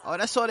Oh,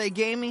 that's all they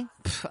gave me?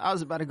 I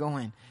was about to go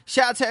in.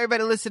 Shout out to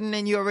everybody listening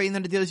in. You already know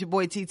the deal. It's your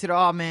boy T to the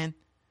R, man.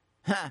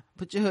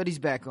 Put your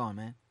hoodies back on,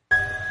 man.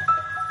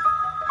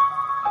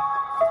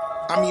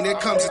 I mean, there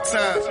comes a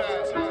time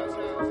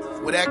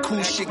where that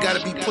cool shit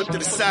gotta be put to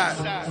the side.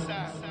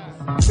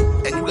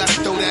 And you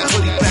gotta throw that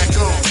hoodie back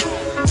on.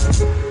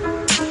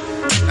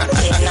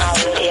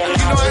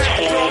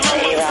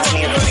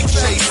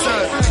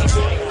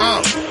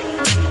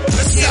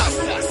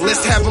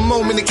 Let's have a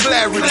moment of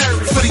clarity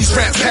for these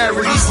rap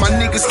parodies. My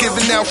niggas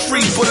giving out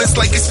free bullets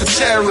like it's for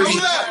charity.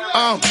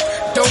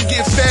 Don't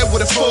get fed with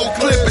a full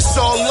clip. It's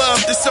all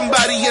love to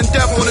somebody end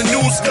up on a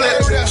news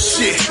clip.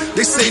 Shit,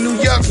 they say New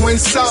York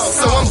went soft,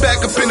 so I'm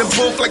back up in the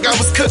booth like I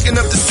was cooking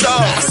up the sauce.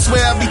 I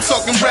swear I be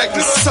talking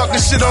reckless, talking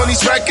shit on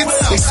these records.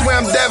 They swear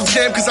I'm Def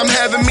Jam cause I'm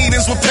having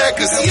meetings with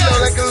Peckers. I feel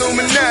like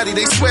Illuminati,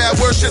 they swear I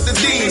worship the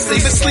demons.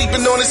 They been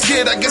sleeping on this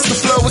kid, I guess the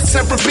flow is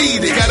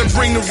Tempur-Pedic. Gotta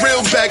bring the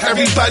real back,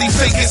 everybody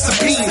fake it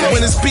subpoena.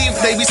 When it's beef,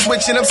 they be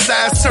switching up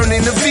sides,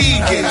 turning to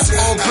vegans.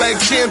 All black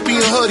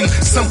champion hoodie,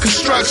 some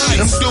construction.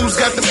 Them dudes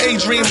got them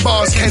Adrian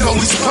bars, can't hold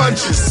these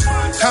punches.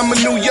 I'm a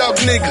New York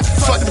nigga,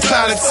 fuck the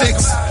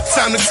politics.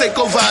 Time to take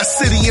over our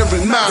city and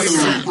remodel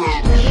it.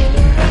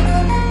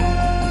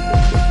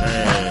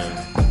 Man,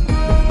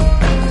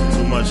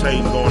 too much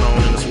hating going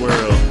on in this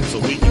world. It's a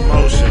weak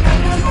emotion.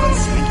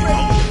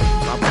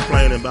 Stop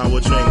complaining about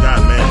what you ain't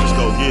got, man. Just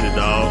go get it,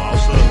 dawg.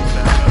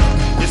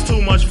 It's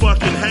too much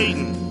fucking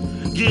hating.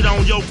 Get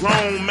on your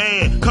grown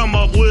man, come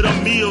up with a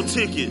meal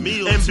ticket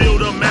and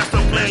build a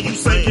master plan. You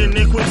sinking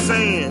in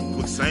quicksand.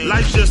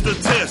 Life's just a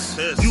test.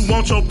 You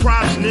want your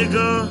props,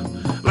 nigga,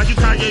 like you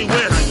Kanye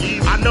West.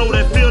 I know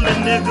that feeling,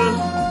 nigga.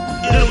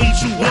 It'll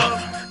eat you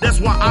up. That's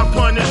why I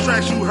punish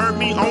tracks. You heard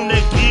me on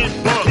that Get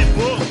Buck.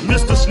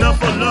 Mr.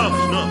 Snuffer Love.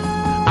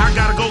 I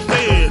gotta go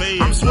fed.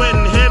 I'm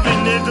sweating heavy,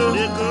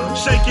 nigga.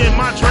 Shaking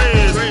my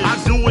dreads. I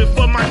do it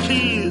for my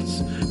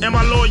kids and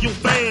my loyal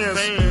fans.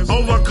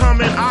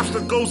 Overcoming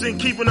obstacles and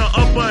keeping an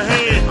upper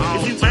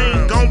hand. If you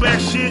ain't gon' back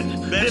shit,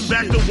 then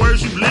back the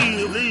words you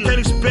live. Can't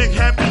expect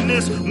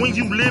happiness when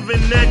you live in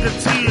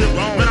negative.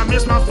 Man, I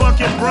miss my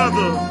fucking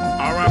brother,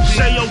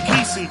 Shay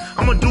O'Keefe.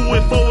 I'ma do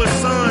it for his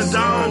son,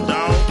 dawg.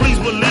 Please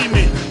believe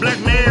me, black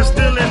man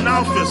still in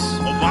office.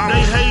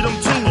 They hate him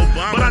too,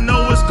 but I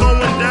know it's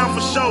going down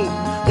for sure.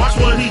 Watch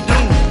what he do.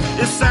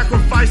 It's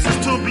sacrifices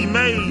to be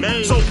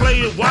made, so play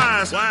it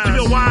wise. Keep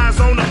your eyes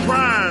on the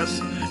prize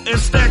and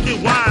stack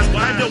it wise.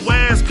 Have your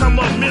ass come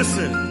up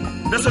missing,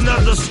 that's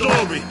another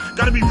story.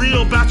 Gotta be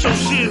real about your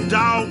shit,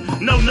 dawg.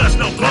 No nuts,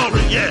 no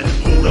glory, yeah.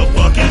 Who the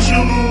fuck is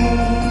you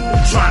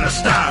trying to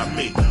stop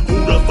me?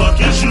 Who the fuck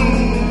is you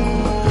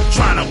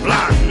trying to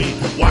block me?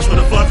 Watch what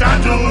the fuck I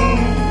do.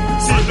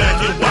 Sit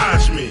back and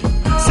watch me.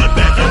 Sit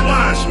back and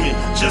watch me.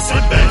 Just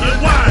sit back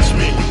and watch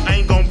me. You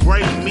ain't gon'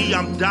 break me.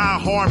 I'm die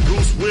hard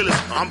Bruce Willis.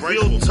 I'm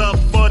built tough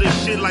for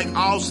this shit like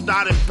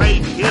All-Star and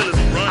Peyton Hillis.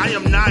 I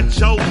am not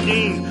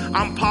joking.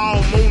 I'm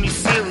Paul Mooney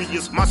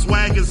serious. My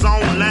swag is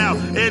on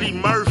loud. Eddie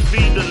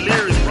Murphy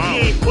delirious. He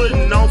ain't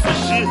putting on for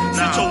shit.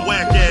 Sit your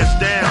whack ass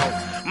down.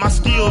 My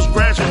skills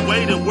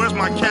graduated. Where's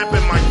my cap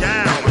and my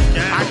gown?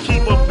 I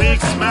keep a big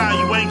smile.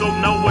 You ain't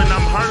gon' know when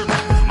I'm hurting.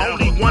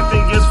 Only one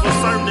thing is for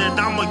certain that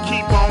I'ma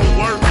keep on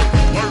working.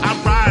 I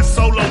ride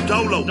solo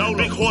dolo,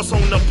 big horse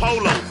on the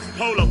polo.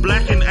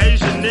 Black and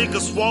Asian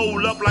niggas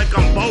swole up like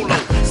I'm Bolo.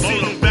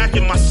 Sitting back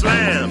in my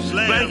slab,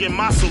 banging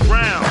my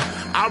surround.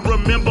 I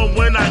remember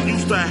when I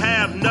used to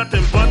have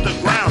nothing but the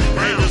ground.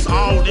 Haters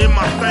all in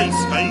my face,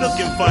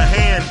 looking for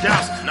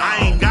handouts.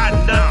 I ain't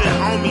got nothing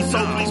on me,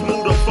 so please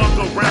move the fuck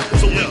around.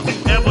 So if you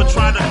ever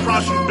try to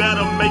cross, you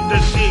better make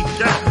that shit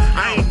count.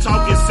 I ain't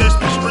talking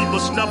Sesame Street, but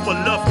snuff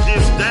enough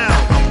this down.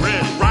 I'm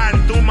ready,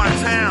 riding through my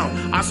town.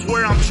 I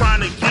swear I'm trying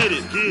to get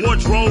it.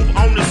 Wardrobe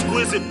on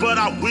exquisite, but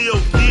I will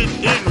get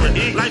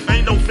ignorant. Life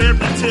ain't no fairy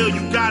tale,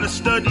 you gotta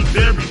study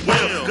very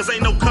well. Cause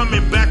ain't no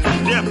coming back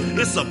from death,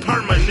 it's a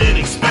permanent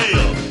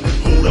expel.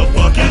 Who the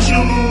fuck is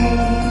you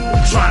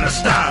trying to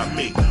stop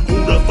me?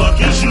 Who the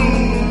fuck is you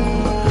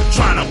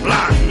trying to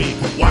block me?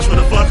 Watch what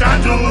the fuck I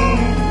do.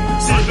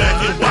 Sit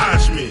back and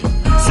watch me.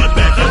 Sit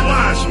back and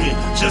watch me.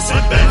 Just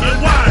sit back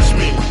and watch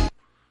me.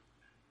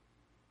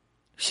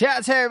 Shout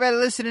out to everybody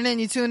listening in.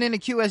 You tune in to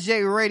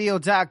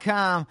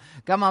QSJRadio.com.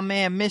 Got my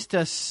man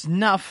Mr.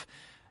 Snuff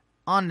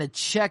on the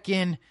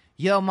check-in.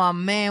 Yo, my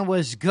man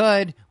was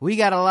good. We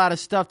got a lot of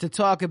stuff to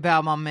talk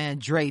about, my man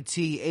Dre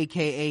T,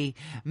 a.k.a.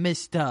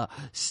 Mr.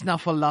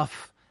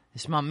 Snuffleluff.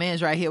 It's my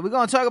man's right here. We're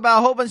going to talk about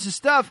a whole bunch of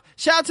stuff.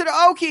 Shout out to the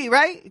Okie,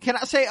 right? Can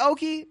I say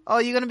Okie? Oh,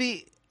 you're going to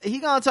be...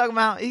 He's going to talk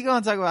about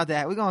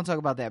that. We're going to talk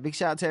about that. Big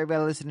shout out to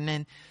everybody listening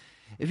in.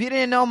 If you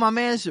didn't know, my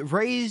man's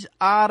raised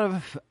out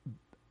of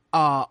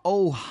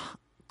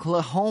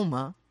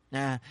Oklahoma.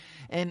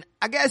 And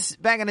I guess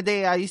back in the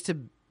day I used to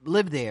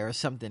live there or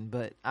something,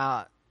 but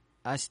I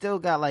still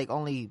got like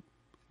only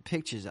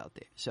pictures out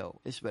there, so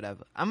it's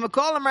whatever. I'm gonna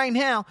call him right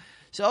now,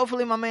 so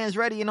hopefully my man's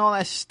ready and all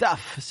that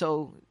stuff.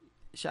 So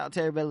shout out to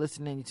everybody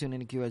listening. You tune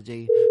in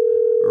to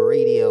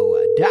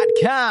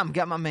QSJRadio.com.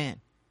 Got my man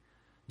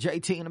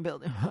JT in the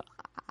building.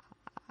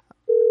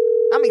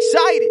 I'm I'm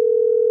excited.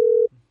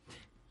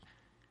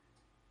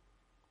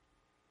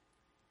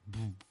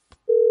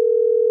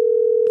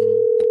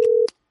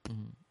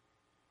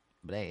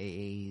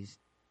 Blaze.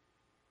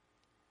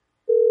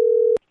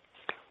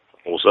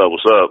 What's up?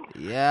 What's up?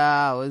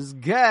 Yeah, what's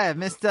good?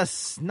 Mr.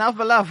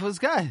 Snuffleup, what's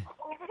good?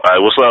 Hey,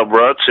 what's up,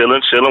 bro?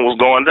 Chilling. What's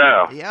going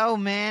down? Yo,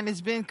 man,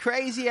 it's been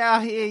crazy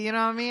out here. You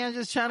know what I mean? I'm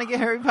just trying to get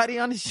everybody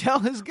on the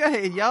show. It's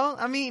good, yo.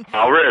 I mean,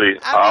 already.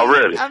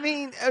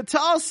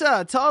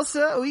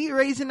 Tulsa. We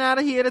racing out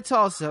of here to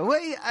Tulsa.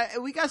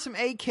 We got some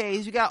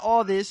AKs. We got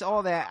all this,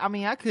 all that. I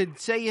mean, I could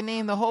say your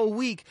name the whole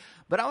week,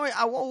 but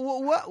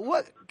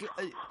what?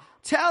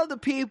 Tell the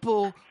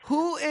people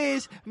who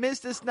is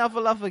Mr.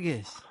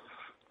 Snuffleupagus.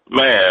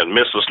 Man,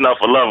 Mr.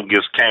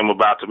 Snuffleupagus came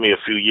about to me a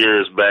few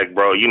years back,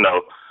 bro. You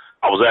know,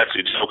 I was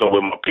actually joking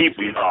with my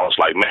people. You know, I was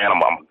like, man, I'm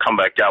going to come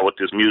back out with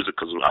this music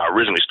because I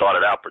originally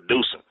started out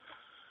producing.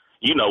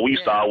 You know, we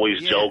used to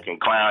always joke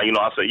and clown. You know,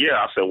 I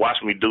said,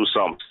 watch me do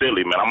something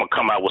silly, man. I'm going to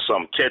come out with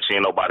something catchy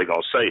and nobody going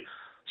to say.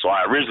 So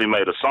I originally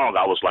made a song.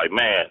 I was like,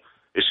 man,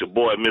 it's your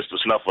boy, Mr.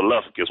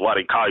 Snuffleupagus. Why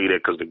they call you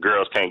that? Because the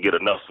girls can't get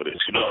enough of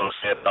this. You know what I'm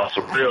saying? That's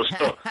some real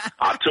stuff.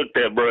 I took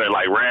that, bro, and,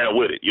 like, ran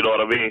with it. You know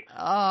what I mean?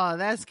 Oh,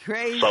 that's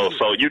crazy.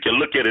 So you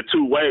can look at it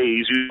two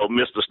ways. You know,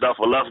 Mr.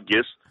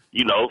 Snuffleupagus,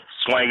 you know,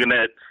 swinging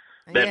that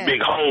big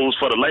hose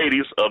for the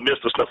ladies,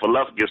 Mr.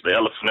 Snuffleupagus, the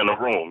elephant in the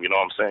room. You know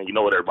what I'm saying? You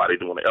know what everybody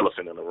doing, the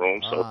elephant in the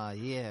room. So,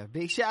 yeah.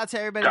 Big shout out to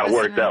everybody. Kind of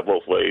worked out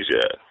both ways,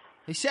 yeah.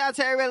 Big shout out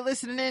to everybody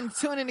listening in.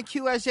 Tune in to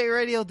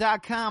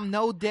QSJRadio.com.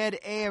 No dead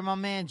air. My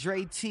man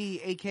Dre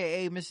T,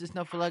 a.k.a. Mr.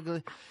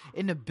 Snuffleupagus,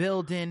 in the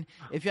building.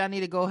 If y'all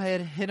need to go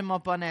ahead, hit him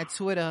up on that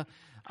Twitter.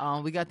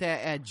 We got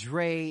that at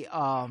Dre,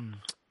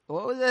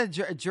 what was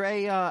that?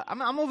 Dre,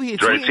 I'm over here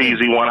Dre tweeting.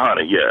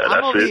 TZ100, yeah, that's it.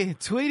 I'm over here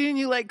tweeting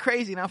you like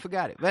crazy and I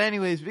forgot it. But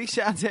anyways, big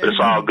shout out to everybody.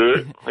 It's all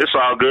good. It's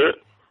all good.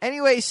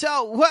 Anyway,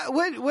 so what,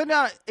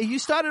 you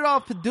started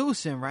off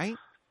producing, right?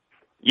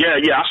 Yeah,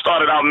 I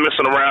started out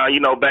messing around,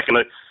 you know, back in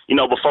the, you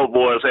know, before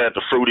boys had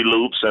the Fruity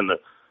Loops and the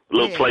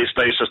little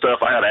PlayStation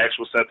stuff. I had an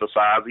actual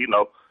synthesizer, you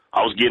know.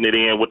 I was getting it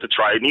in with the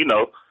Triton, you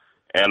know.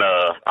 And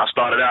I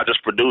started out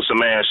just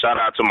producing, man. Shout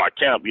out to my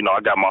camp. You know,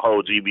 I got my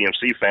whole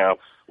GBMC fam,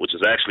 which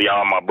is actually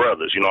all my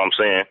brothers, you know what I'm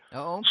saying?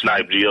 Oh, okay.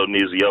 Snipe, Gio,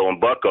 Nizio, and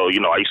Bucko.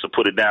 You know, I used to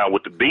put it down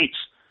with the beats.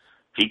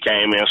 He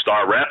came in and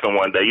started rapping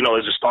one day. You know,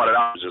 it just started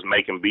out just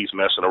making beats,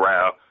 messing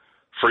around,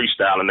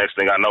 freestyle. And next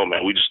thing I know,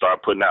 man, we just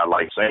started putting out,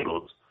 like,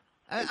 singles.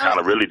 It kind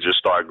of really just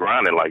started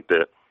grinding like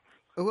that.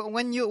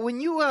 When you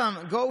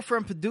go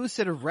from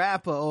producer to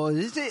rapper, or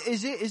is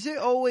it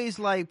always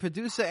like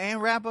producer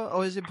and rapper,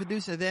 or is it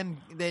producer then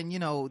you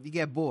know you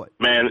get bored?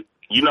 Man,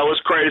 you know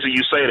it's crazy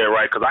you say that,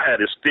 right? Because I had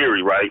this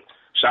theory, right?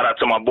 Shout out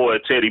to my boy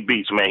Teddy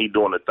Beats, man. He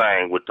doing the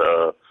thing with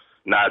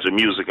Niger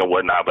Music and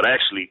whatnot. But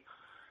actually,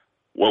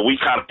 what we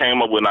kind of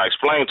came up with, and I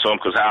explained to him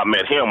because how I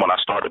met him when I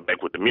started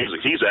back with the music.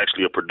 He's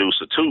actually a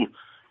producer too.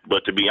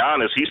 But to be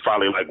honest, he's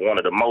probably like one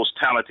of the most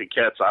talented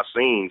cats I've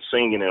seen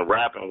singing and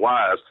rapping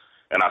wise.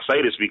 And I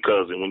say this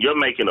because when you're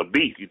making a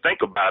beat, you think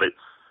about it,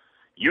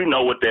 you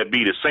know what that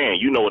beat is saying.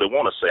 You know what it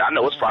want to say. I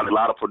know it's probably a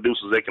lot of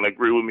producers that can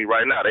agree with me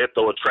right now. They'll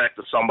throw a track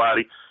to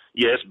somebody.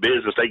 Yeah, it's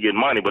business. They get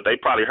money, but they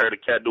probably heard a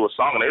cat do a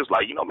song, and they was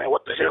like, you know, man,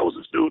 what the hell was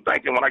this dude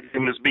thinking when I gave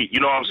him this beat? You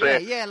know what I'm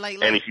saying? Yeah, like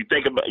and if you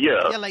think about,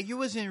 like you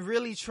wasn't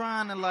really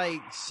trying to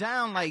like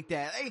sound like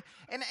that.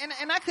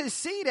 And I could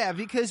see that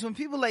because when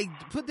people like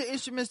put the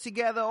instruments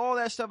together, all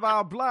that stuff,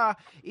 blah,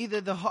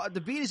 either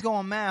the beat is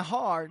going mad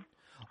hard,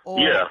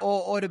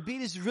 or the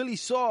beat is really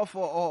soft,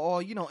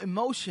 or you know,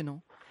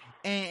 emotional.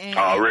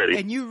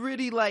 And you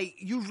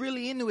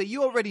really into it.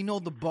 You already know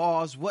the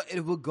bars, what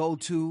it will go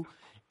to.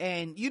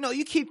 And, you know,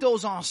 you keep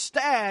those on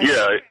stash.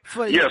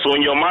 So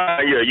in your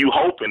mind, you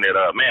hoping that,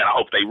 man, I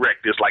hope they wreck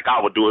this like I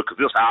would do it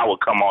because this is how I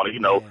would come on it, you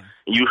know.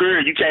 And you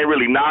hear it, you can't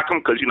really knock them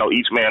because, you know,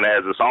 each man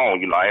has his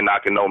own. You know, I ain't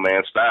knocking no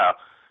man's style.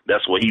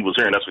 That's what he was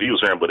hearing. That's what he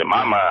was hearing. But in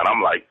my mind,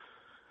 I'm like,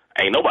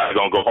 ain't nobody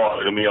going to go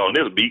harder than me on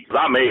this beat because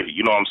I made it.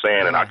 You know what I'm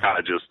saying? And I kind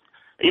of just,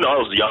 you know,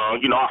 I was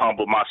young. You know, I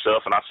humbled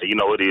myself and I said, you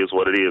know, it is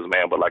what it is,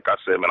 man. But like I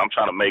said, man, I'm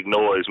trying to make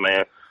noise,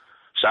 man.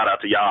 Shout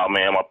out to y'all,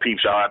 man. My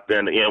peeps, y'all out there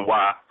in the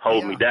NY,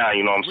 hold me down,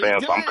 you know what I'm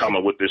saying? So I'm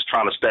coming with this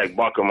trying to stack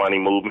bunker money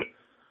movement.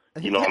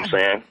 You know what I'm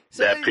saying?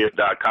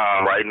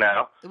 Datpiff.com right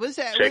now.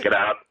 Check it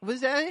out. Was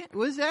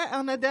that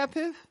on that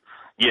Datpiff?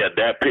 Yeah,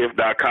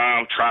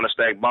 Datpiff.com, trying to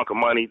stack bunker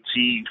money,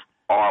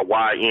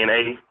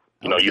 TRYNA.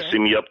 You know, you see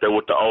me up there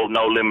with the old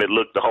No Limit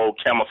look, the whole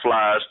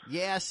camouflage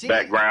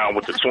background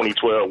with the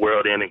 2012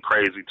 world ending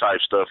crazy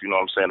type stuff. You know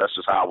what I'm saying? That's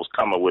just how I was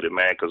coming with it,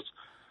 man. Because,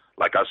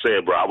 like I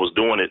said, bro, I was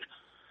doing it.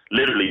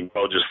 Literally,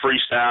 bro, just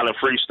freestyling.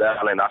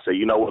 I said,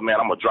 you know what, man,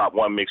 I'm going to drop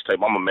one mixtape.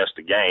 I'm going to mess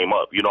the game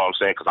up. You know what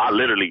I'm saying? Because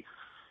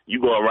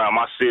you go around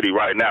my city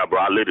right now,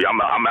 bro.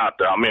 I'm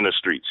out there. I'm in the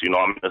streets. You know,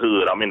 I'm in the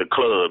hood. I'm in the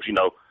clubs. You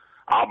know,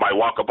 I might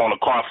walk up on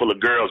a car full of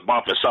girls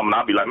bumping something.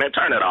 I'll be like, man,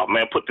 turn that off,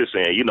 man. Put this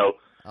in. You know,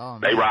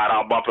 they ride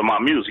out bumping my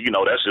music. You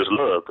know, that's just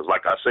love. Because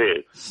like I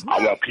said,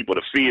 I want people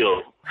to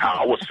feel how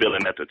I was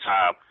feeling at the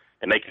time.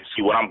 And they can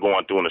see what I'm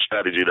going through and the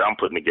strategy that I'm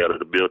putting together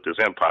to build this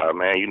empire,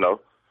 man, you know.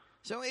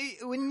 So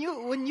when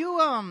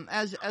you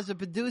as a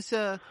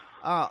producer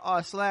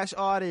slash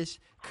artist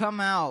come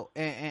out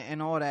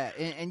and all that,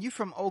 and you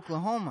from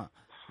Oklahoma,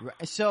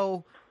 right?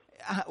 So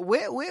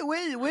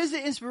where's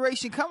the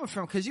inspiration coming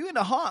from? Because you in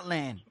the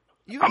heartland.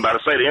 I'm about to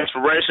say the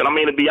inspiration. I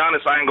mean, to be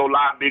honest, I ain't gonna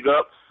lie, big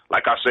up.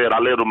 Like I said, I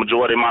lived the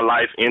majority of my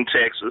life in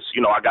Texas.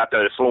 You know, I got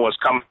that influence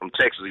coming from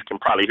Texas. You can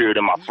probably hear it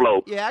in my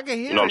flow. Yeah, I can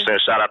hear it. You know what I'm saying?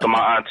 Shout out to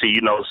my auntie,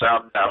 you know,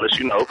 South Dallas,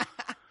 you know.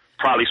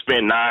 Probably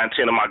spent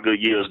 9-10 of my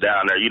good years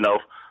down there, you know.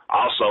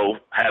 Also,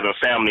 having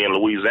family in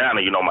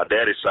Louisiana, you know, my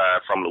daddy's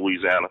side from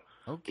Louisiana.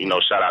 Okay. You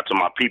know, shout out to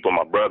my people,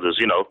 my brothers,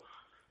 you know.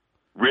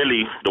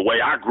 Really, the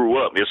way I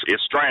grew up,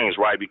 it's strange,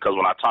 right? Because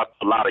when I talk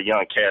to a lot of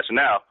young cats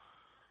now,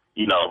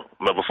 you know,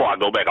 but before I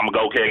go back, I'm going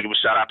to go ahead and give a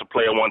shout out to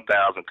Player 1000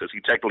 because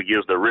he technically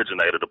is the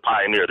originator, the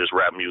pioneer of this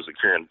rap music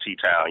here in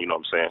T-Town, you know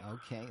what I'm saying?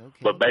 Okay.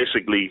 But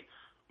basically,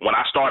 when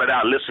I started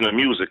out listening to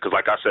music, because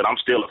like I said,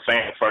 I'm still a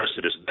fan first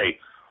to this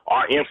day,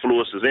 our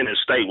influences in this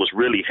state was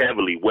really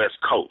heavily West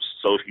Coast.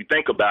 So if you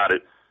think about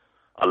it,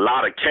 a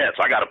lot of cats,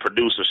 I got a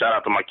producer, shout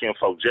out to my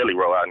kinfolk Jelly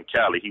Roll out in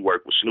Cali, he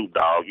worked with Snoop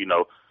Dogg, you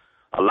know.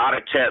 A lot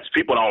of cats,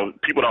 people don't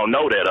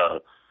know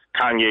that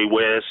Kanye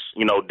West,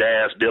 you know,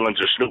 Daz,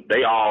 Dillinger, Snoop,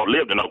 they all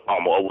lived in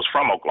Oklahoma or was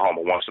from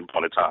Oklahoma once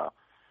upon a time.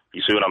 You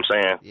see what I'm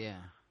saying? Yeah.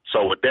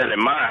 So with that in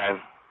mind,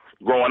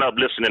 growing up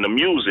listening to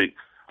music,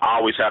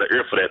 I always had an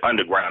ear for that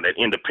underground, that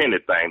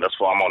independent thing. That's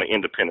why I'm on the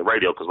independent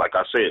radio because, like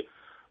I said,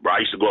 bro,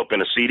 I used to go up in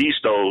the CD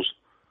stores.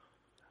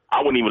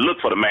 I wouldn't even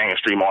look for the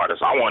mainstream artists.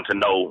 I wanted to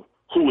know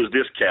who is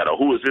this cat or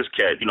who is this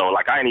cat. You know,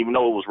 like I didn't even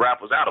know it was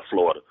rappers out of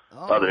Florida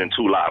other than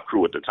 2 Live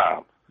Crew at the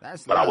time.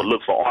 But I would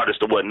look for artists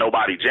that wasn't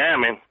nobody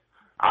jamming.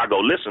 I go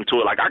listen to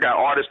it. Like, I got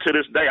artists to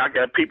this day. I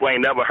got people I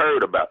ain't never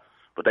heard about,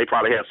 but they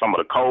probably had some of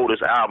the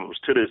coldest albums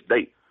to this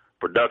date,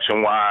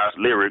 production-wise,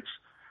 lyrics.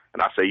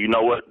 And I say, you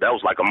know what? That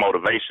was like a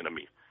motivation to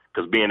me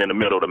because being in the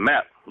middle of the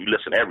map, you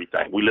listen to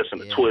everything. We listen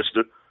to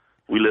Twister.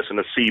 We listen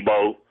to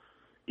Sebo.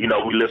 You know,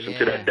 we listen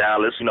to that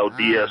Dallas, you know,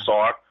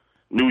 DSR.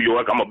 New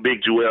York, I'm a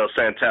big Joel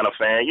Santana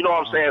fan. You know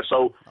what I'm saying?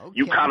 So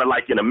you kind of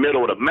like in the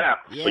middle of the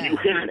map, but you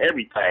hearing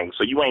everything.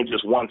 So you ain't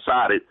just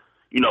one-sided,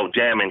 you know,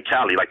 jamming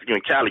Cali. Like if you're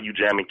in Cali, you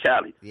jamming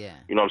Cali. Yeah.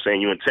 You know what I'm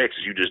saying? You in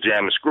Texas, you just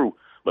jamming Screw.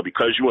 But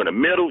because you in the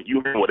middle,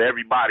 you hear with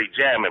everybody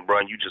jamming, bro,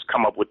 and you just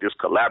come up with this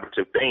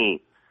collaborative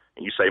theme.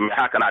 And you say, man,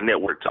 how can I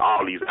network to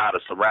all these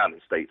outer surrounding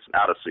states and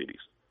outer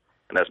cities?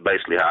 And that's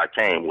basically how I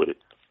came with it.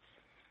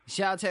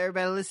 Shout out to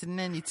everybody listening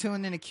in. You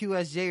tuned in to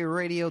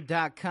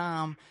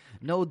QSJRadio.com.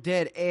 No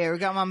dead air. We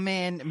got my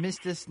man,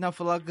 Mr.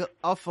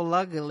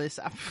 Snuffleupagus.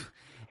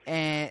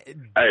 And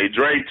hey,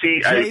 Dre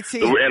T. Hey,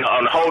 and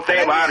on the whole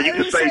thing behind it, you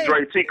can say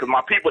Dre T because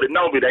my people that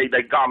know me, they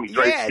call me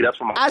Dre T. That's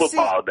from my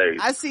football days.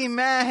 I see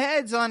mad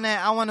heads on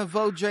that. I want to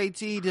vote Dre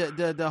T,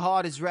 the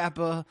hardest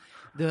rapper.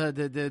 Oh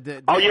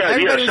yeah.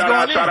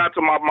 Shout out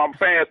to my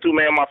fans too,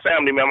 man. My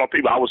family, man. My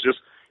people. I was just,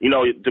 you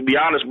know, to be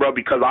honest, bro,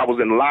 because I was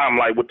in the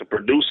limelight with the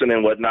producing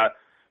and whatnot.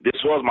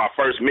 This was my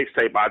first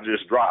mixtape I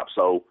just dropped,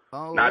 so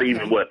not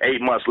even, 8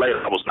 months later,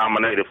 I was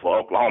nominated for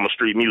Oklahoma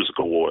Street Music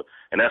Award,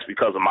 and that's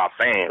because of my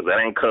fans. That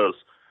ain't because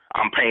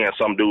I'm paying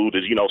some dude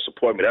to, you know,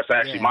 support me. That's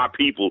actually my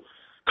people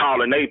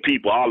calling they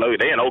people all over.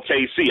 They in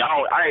OKC.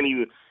 I ain't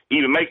even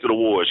make the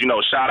awards. You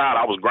know, shout out,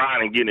 I was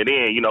grinding, getting it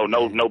in, you know,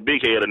 no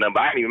big head or nothing,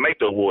 but I didn't even make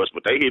the awards,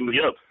 but they hit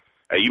me up.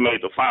 Hey, you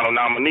made the final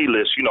nominee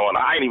list, you know, and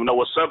I didn't even know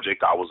what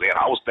subject I was in.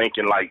 I was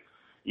thinking, like,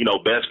 you know,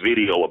 best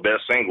video or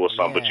best single or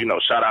something. But, you know,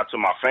 shout out to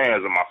my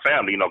fans and my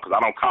family, you know, because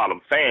I don't call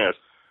them fans.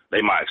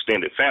 They my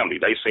extended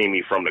family. They seen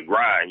me from the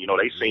grind. You know,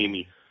 they seen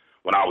me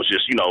when I was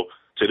just, you know,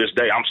 to this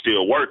day I'm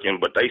still working,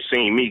 but they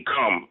seen me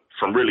come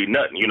from really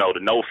nothing, you know,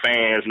 to no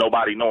fans,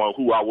 nobody knowing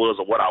who I was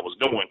or what I was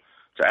doing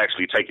to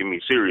actually taking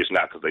me serious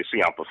now because they see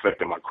I'm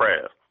perfecting my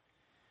craft.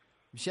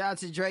 Shout out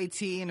to Dre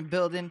T in the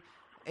building,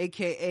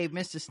 a.k.a.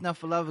 Mr.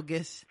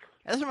 Snuffleupagus.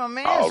 That's my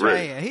man's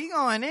right here. He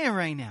going in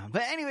right now.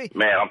 But anyway.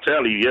 Man, I'm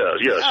telling you, yeah.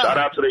 Shout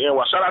out to the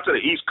NY. Shout out to the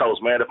East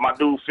Coast, man. If my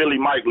dude Philly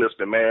Mike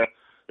listening, man,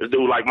 this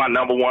dude like my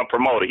 #1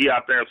 promoter. He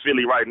out there in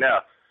Philly right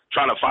now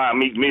trying to find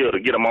Meek Mill to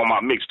get him on my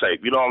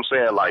mixtape. You know what I'm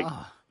saying? Like,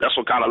 that's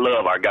what kind of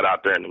love I got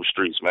out there in them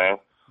streets, man.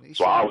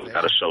 So I always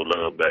got to show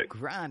love back.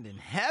 Grinding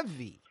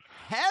heavy.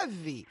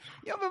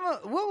 Yo,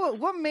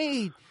 what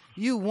made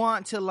you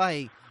want to,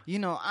 like, you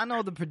know, I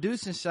know the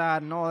producing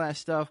side and all that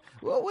stuff.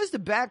 What was the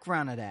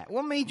background of that?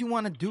 What made you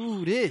want to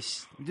do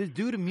this? To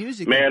do the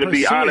music? Man, to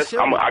be honest,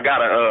 I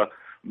got a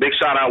big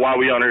shout out while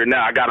we on here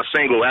now. I got a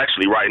single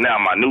actually right now,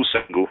 my new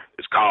single.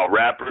 It's called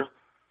Rapper.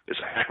 It's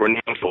an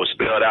acronym, so it's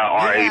spelled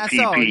out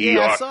RAPPER.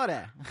 Yeah, I saw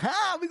that.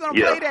 We're going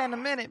to play that in a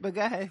minute, but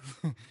go ahead.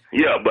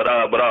 Yeah, but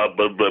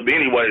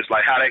anyways,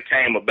 like how that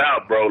came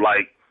about, bro,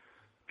 like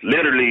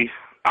literally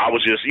I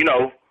was just, you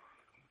know,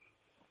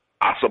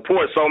 I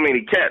support so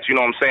many cats, you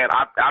know what I'm saying?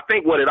 I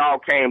think what it all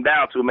came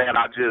down to, man,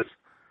 I just,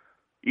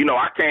 you know,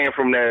 I came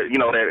from that, you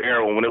know, that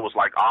era when it was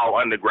like all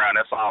underground.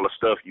 That's all the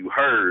stuff you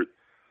heard.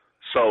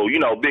 So, you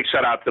know, big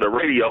shout out to the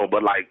radio,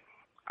 but like,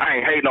 I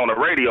ain't hating on the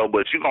radio,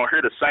 but you're going to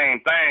hear the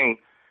same thing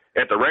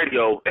at the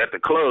radio, at the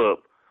club,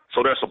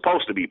 so they're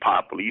supposed to be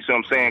popular. You see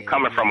what I'm saying?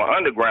 Coming from an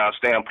underground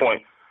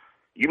standpoint,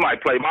 you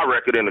might play my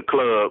record in the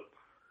club.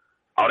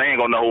 Oh, they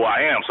ain't going to know who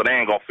I am, so they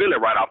ain't going to feel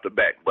it right off the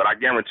bat. But I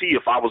guarantee you,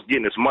 if I was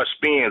getting as much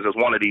spins as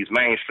one of these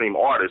mainstream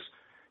artists,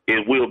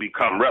 it will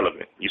become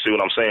relevant. You see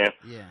what I'm saying?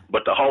 Yeah.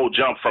 But the whole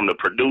jump from the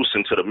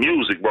producing to the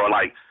music, bro,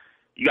 like,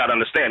 you got to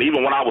understand,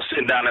 even when I was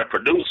sitting down there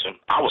producing,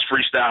 I was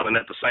freestyling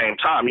at the same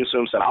time. You see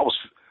what I'm saying? I was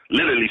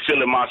literally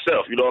feeling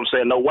myself. You know what I'm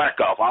saying? No whack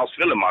off. I was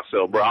feeling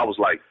myself, bro. I was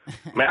like,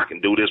 man, I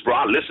can do this, bro.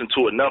 I listened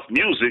to enough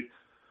music.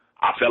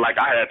 I felt like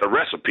I had the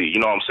recipe.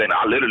 You know what I'm saying?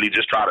 I literally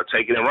just tried to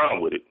take it and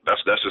run with it.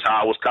 That's just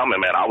how I was coming,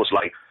 man. I was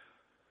like,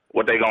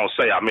 what they going to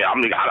say? I mean,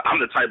 I'm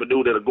the type of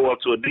dude that'll go up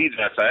to a DJ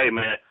and say, hey,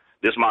 man,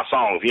 this is my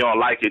song. If you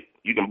don't like it,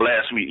 you can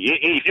blast me.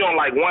 If you don't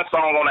like one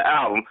song on the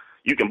album,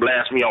 you can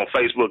blast me on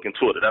Facebook and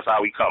Twitter. That's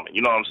how we coming.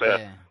 You know what I'm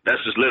saying? Yeah.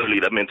 That's just literally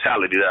the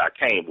mentality that I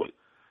came with,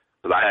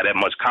 because I had that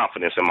much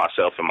confidence in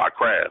myself and my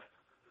craft.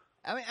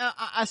 I mean,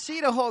 I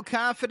see the whole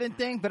confident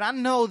thing, but I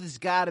know there's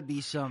got to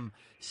be some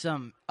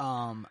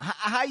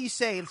how you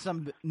say,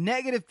 some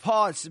negative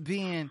parts of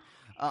being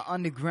an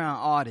underground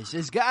artist.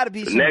 There's got to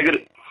be some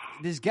negative.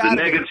 There's got to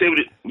be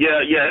negativity.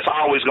 Yeah, it's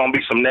always gonna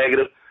be some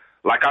negative.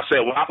 Like I said,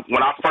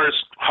 when I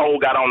first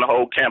got on the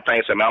whole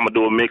campaign, said, man, I'm gonna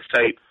do a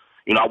mixtape.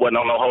 You know, I wasn't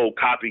on the whole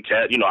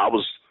copycat. You know, I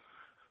was,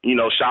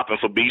 shopping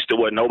for beats that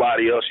what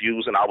nobody else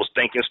using. I was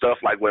thinking stuff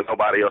like what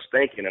nobody else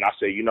thinking. And I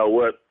said, you know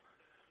what?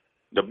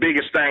 The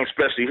biggest thing,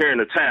 especially here in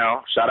the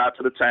town, shout out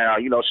to the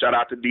town, shout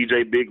out to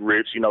DJ Big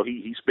Rich.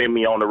 He spin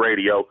me on the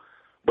radio.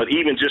 But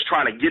even just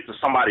trying to get to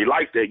somebody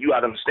like that, you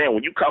got to understand,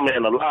 when you come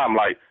in the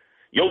limelight,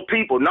 your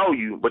people know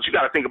you, but you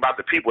got to think about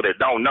the people that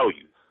don't know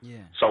you.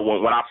 Yeah. So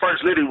when I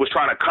first literally was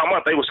trying to come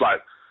up, they was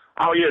like,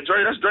 oh, yeah,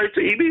 Dre, that's Dre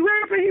T. He be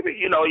rapping.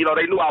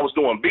 They knew I was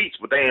doing beats,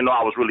 but they didn't know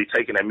I was really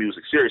taking that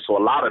music serious. So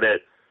a lot of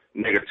that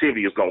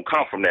negativity is going to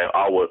come from that.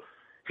 Oh, well,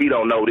 he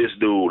don't know this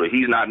dude, or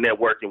he's not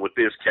networking with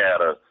this cat,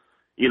 or,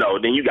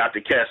 then you got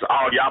the cats,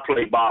 oh, y'all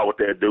play ball with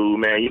that dude,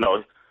 man.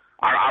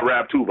 I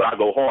rap too, but I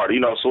go hard.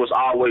 So it's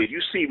always,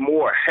 you see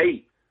more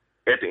hate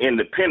at the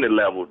independent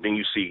level than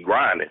you see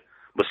grinding.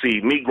 But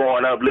see, me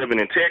growing up living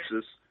in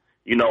Texas,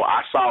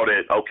 I saw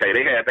that, okay,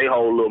 they had their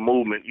whole little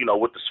movement,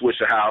 with the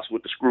Swisher House,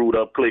 with the Screwed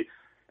Up Clique.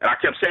 And I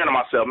kept saying to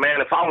myself, man,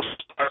 if I was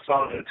to start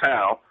something in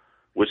town,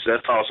 which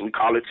that's also, we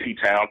call it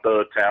T-Town,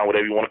 Thug Town,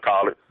 whatever you want to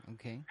call it,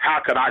 okay, how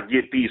could I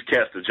get these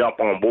cats to jump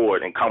on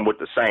board and come with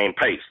the same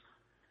pace?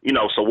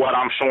 So what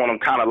I'm showing them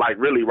kind of like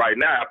really right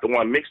now, after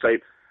one mixtape,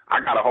 I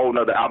got a whole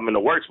nother album in the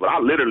works, but I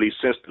literally,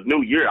 since the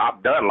new year,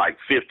 I've done like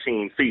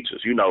 15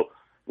 features,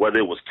 whether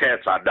it was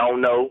cats I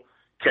don't know,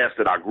 cats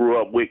that I grew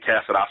up with,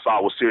 cats that I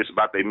saw was serious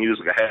about their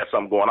music or had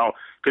something going on.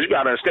 Because you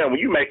got to understand, when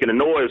you making a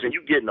noise and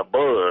you getting a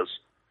buzz,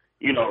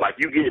 like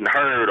you getting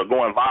heard or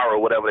going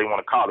viral, whatever they want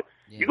to call it,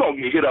 you're going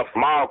to get hit up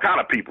from all kind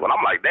of people. And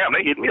I'm like, damn,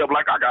 they hit me up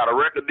like I got a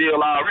record deal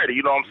already.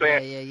 You know what I'm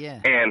saying? Yeah.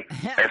 And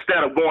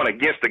instead of going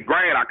against the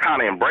grain, I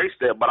kind of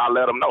embraced that, but I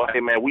let them know,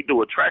 hey, man, we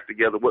do a track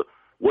together.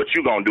 What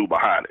you going to do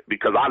behind it?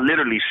 Because I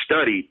literally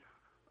studied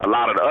a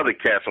lot of the other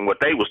cats and what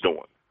they was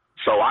doing.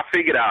 So I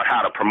figured out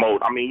how to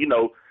promote. I mean,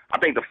 I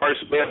think the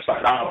first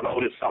website I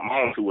uploaded something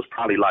onto was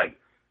probably like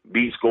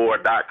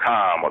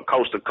beatscore.com or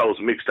Coast to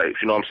Coast mixtapes,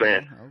 you know what I'm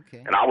saying?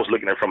 Okay. And I was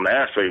looking at it from the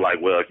aspect like,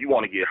 well, if you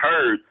want to get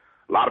heard,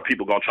 a lot of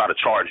people going to try to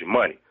charge you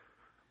money.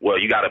 Well,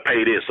 you got to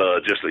pay this. I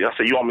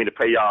said, you want me to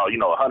pay y'all,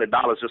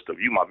 $100 just to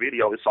view my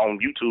video? It's on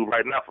YouTube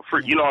right now for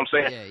free. You know what I'm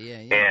saying?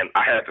 Yeah. And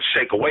I had to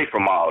shake away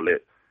from all that.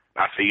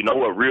 I said, you know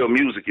what? Real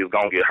music is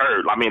going to get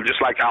heard. I mean,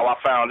 just like how I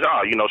found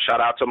y'all, shout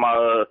out to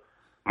my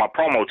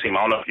promo team.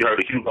 I don't know if you heard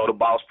of Hugo the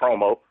Boss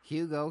promo.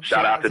 Hugo.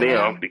 Shout out to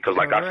them because,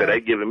 like I said, they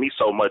giving me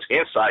so much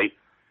insight,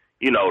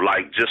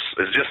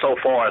 it's just so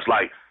far as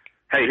like,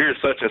 hey, here's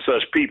such and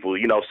such people,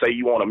 say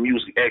you on a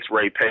Music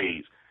X-Ray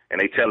page and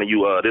they telling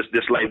you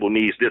this label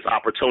needs this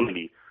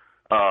opportunity.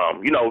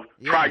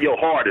 Try your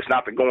hardest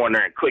not to go in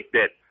there and click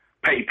that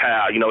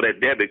PayPal, that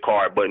debit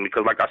card button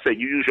because, like I said,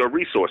 you use your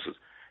resources.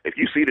 If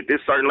you see that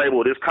this certain label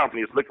or this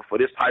company is looking for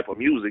this type of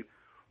music,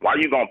 why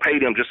you going to pay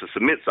them just to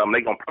submit something?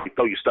 They going to probably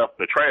throw your stuff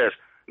in the trash.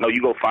 No,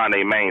 you go find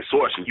their main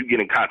source and you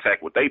get in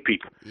contact with their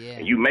people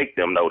and you make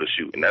them notice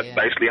you. And that's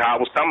basically how I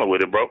was coming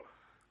with it, bro.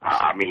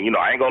 I mean,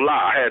 I ain't going to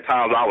lie. I had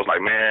times I was like,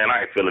 man,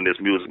 I ain't feeling this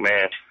music,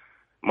 man.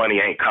 Money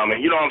ain't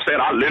coming. You know what I'm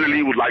saying? I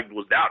literally was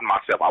doubting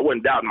myself. I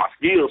wasn't doubting my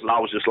skills, and I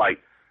was just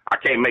like, I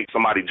can't make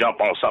somebody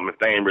jump on something if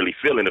they ain't really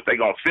feeling. If they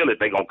going to feel it,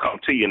 they going to come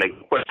to you and they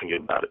going to question you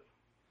about it.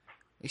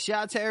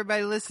 Shout out to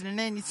everybody listening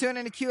in. You tune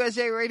in to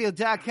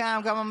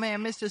QSJRadio.com. Got my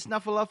man Mr.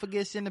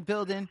 Snuffleupagus in the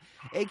building,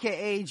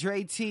 a.k.a.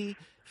 Dre T.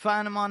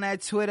 Find him on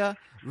that Twitter,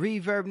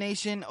 Reverb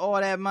Nation, all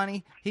that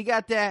money. He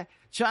got that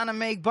trying to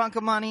make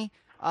bunker money.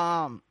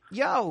 When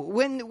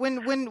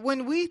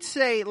we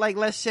say, like,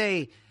 let's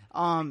say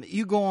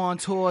you go on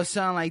tour or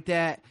something like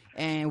that,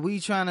 and we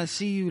trying to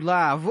see you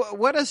live,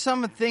 what are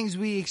some of the things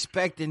we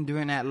expecting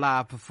during that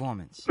live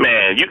performance?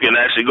 Man, you can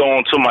actually go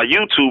onto my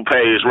YouTube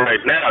page right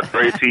now,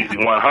 Dre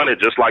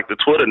TZ100, just like the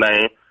Twitter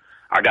name.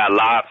 I got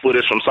live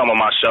footage from some of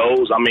my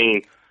shows. I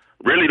mean,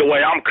 really the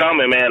way I'm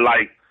coming, man,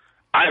 like,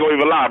 I ain't gonna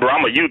even lie, bro.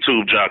 I'm a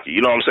YouTube junkie.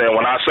 You know what I'm saying?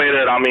 When I say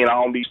that, I mean I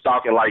don't be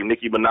stalking like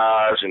Nicki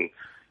Minaj and,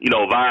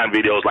 Vine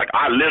videos. Like,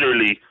 I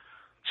literally,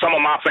 some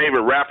of my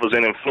favorite rappers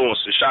and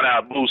influencers, shout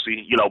out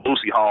Boosie,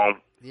 Boosie Home.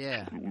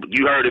 Yeah.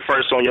 You heard it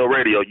first on your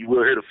radio. You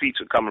will hear the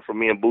feature coming from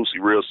me and Boosie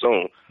real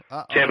soon.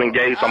 Kevin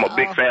Gates, I'm a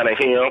big fan of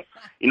him.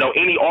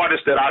 Any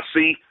artist that I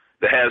see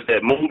that has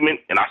that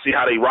movement and I see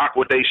how they rock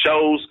with their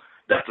shows,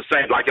 that's the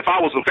same. Like, if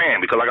I was a fan,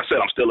 because like I said,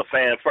 I'm still a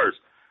fan first.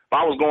 If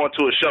I was going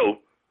to a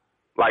show,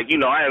 like, I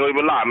ain't gonna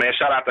even lie, man.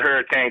 Shout out to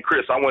Hurricane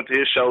Chris. I went to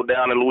his show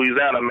down in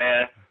Louisiana,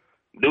 man.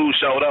 Dude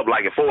showed up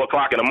like at 4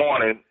 o'clock in the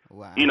morning,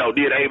 wow.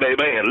 Did A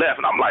Baby and left.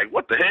 And I'm like,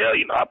 what the hell?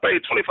 I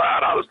paid $25,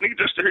 nigga,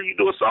 just to hear you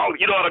do a song.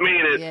 You know what I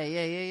mean?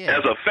 Yeah.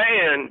 As a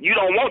fan, you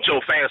don't want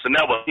your fans to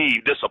never be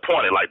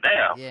disappointed. Like,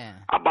 damn, yeah.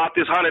 I bought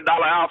this $100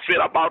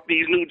 outfit. I bought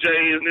these new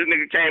J's, and this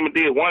nigga came and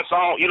did one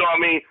song. You know what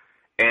I mean?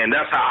 And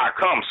that's how I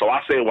come. So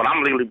I said, when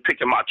I'm literally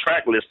picking my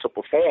track list to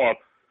perform,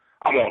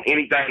 I want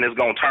anything that's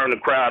going to turn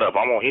the crowd up.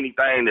 I want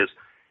anything that's,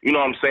 you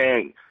know what I'm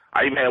saying?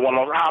 I even had one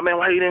of those, man,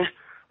 why you didn't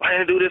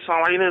do this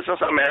song? Why you didn't do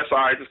something? Man, it's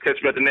all right. Just catch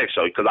me at the next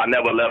show, because I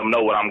never let them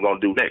know what I'm going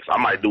to do next. I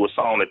might do a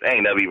song that they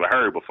ain't never even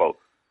heard before,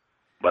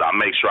 but I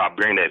make sure I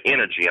bring that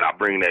energy and I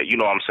bring that, you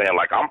know what I'm saying?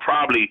 Like, I'm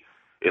probably,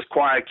 as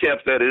quiet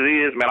kept that it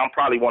is, man, I'm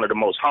probably one of the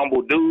most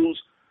humble dudes,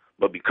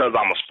 but because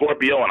I'm a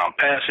Scorpio and I'm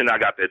passionate,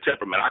 I got that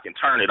temperament, I can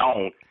turn it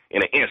on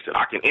in an instant.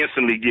 I can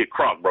instantly get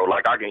crunk, bro.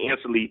 Like, I can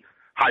instantly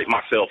hype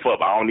myself up.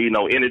 I don't need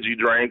no energy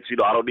drinks.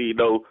 I don't need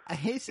no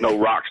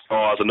rock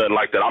stars or nothing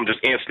like that. I'm just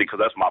instant, because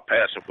that's my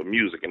passion for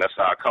music, and that's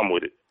how I come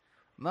with it.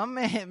 My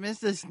man,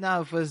 Mr.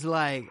 Snuff, was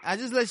like, I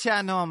just let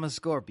y'all know I'm a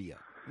Scorpio.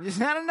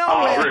 Just out of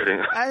nowhere. Already.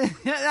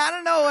 Out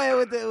of nowhere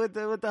with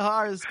the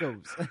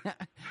horoscopes.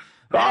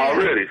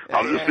 Already.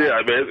 I'm just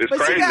man. It's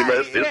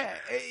crazy,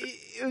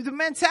 man. The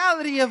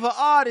mentality of an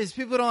artist,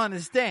 people don't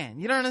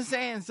understand. You know what I'm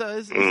saying? So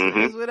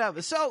it's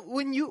whatever. So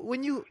when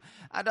you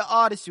the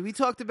artistry, we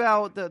talked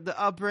about the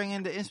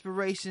upbringing, the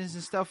inspirations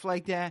and stuff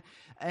like that,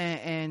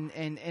 and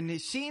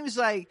it seems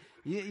like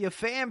your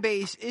fan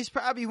base is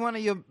probably one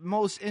of your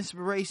most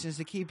inspirations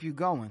to keep you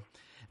going.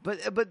 But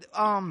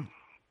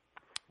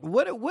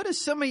what are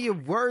some of your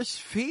worst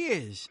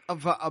fears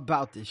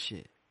about this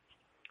shit?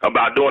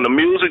 About doing the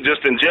music,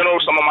 just in general.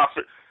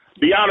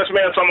 Be honest,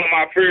 man, some of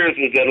my fears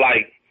is that,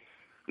 like,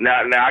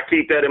 now I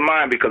keep that in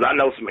mind, because I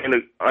know some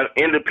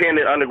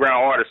independent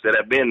underground artists that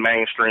have been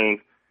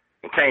mainstream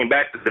and came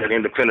back to that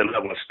independent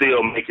level and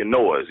still making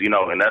noise,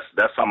 and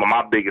that's some of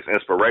my biggest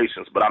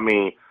inspirations. But I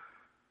mean,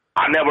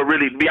 I never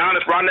really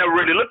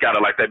look at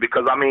it like that,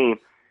 because I mean,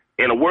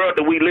 in the world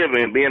that we live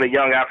in, being a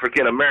young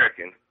African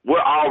American, we're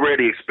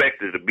already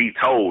expected to be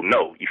told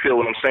no. You feel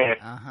what I'm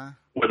saying? Uh-huh.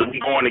 Whether we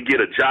going to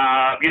get a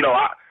job,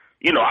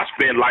 I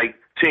spent like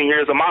 10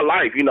 years of my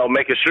life,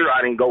 making sure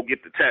I didn't go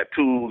get the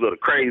tattoos or the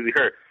crazy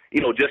hair,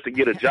 just to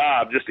get a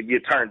job, just to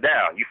get turned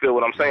down. You feel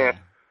what I'm saying? Yeah.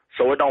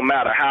 So it don't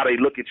matter how they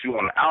look at you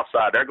on the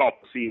outside. They're going to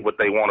perceive what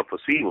they want to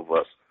perceive of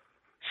us.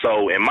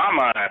 So in my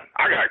mind,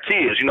 I got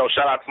kids,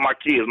 shout out to my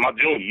kids, my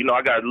junior.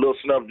 I got Lil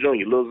Snuff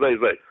Jr., Lil Zay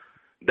Zay.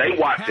 They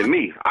watching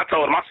me. I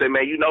told them, I said,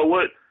 man, you know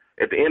what?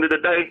 At the end of the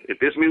day, if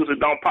this music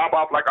don't pop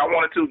off like I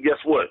wanted to, guess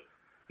what?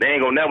 They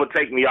ain't going to never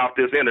take me off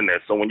this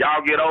internet. So when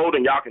y'all get old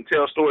and y'all can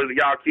tell stories of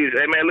y'all kids,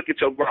 hey, man, look at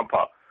your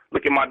grandpa.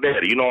 Look at my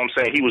daddy. You know what I'm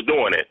saying? He was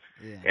doing it.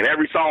 Yeah. And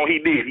every song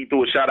he did, he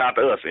threw a shout out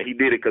to us. And he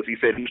did it because he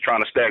said he was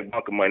trying to stack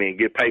bunker money and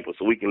get paper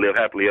so we can live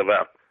happily ever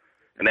after.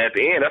 And at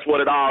the end, that's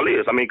what it all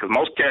is. I mean, because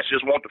most cats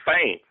just want the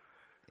fame.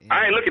 Yeah.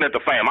 I ain't looking at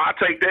the fame. I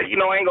take that. I ain't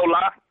going to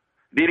lie.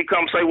 Did he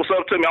come say what's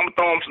up to me? I'm going to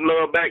throw him some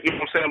love back. You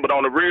know what I'm saying? But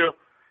on the real,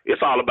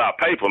 it's all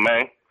about paper,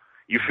 man.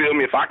 You feel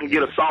me? If I can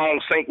get a song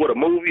sync with a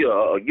movie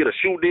or get a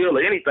shoe deal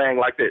or anything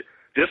like that,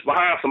 just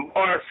behind some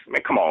bars,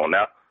 man, come on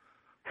now.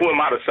 Who am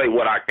I to say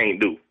what I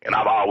can't do? And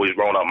I've always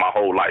grown up my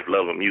whole life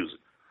loving music.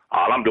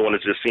 All I'm doing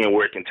is just seeing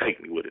where it can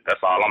take me with it.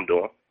 That's all I'm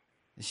doing.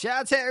 Shout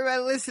out to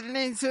everybody listening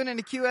in, tuning in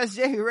to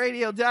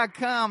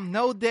QSJRadio.com.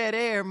 No Dead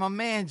Air. My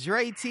man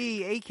Dre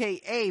T,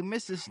 a.k.a.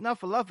 Mr.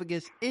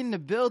 Snuffleupagus, in the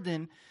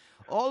building,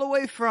 all the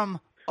way from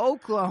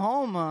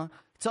Oklahoma.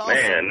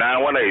 Man,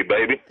 918,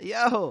 baby.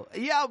 Yo,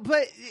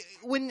 but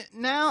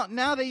now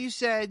that you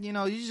said,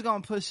 you're just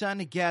going to put something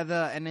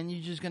together and then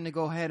you're just going to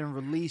go ahead and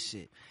release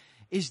it.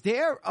 Is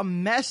there a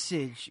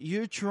message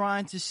you're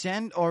trying to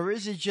send, or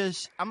is it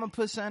just, I'm going to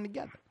put something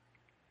together?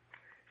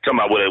 Talking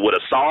about with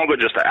a song or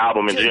just an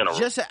album in general?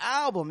 Just an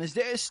album. Is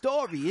there a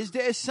story? Is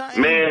there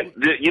something? Man,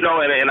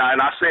 and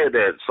I said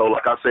that. So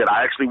like I said,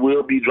 I actually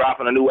will be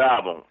dropping a new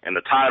album, and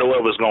the title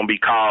of it is going to be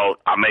called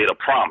I Made a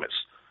Promise.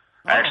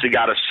 I actually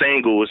got a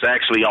single. It's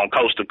actually on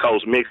Coast to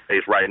Coast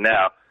mixtape right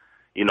now.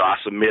 I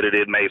submitted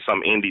it, made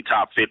some indie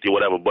top 50 or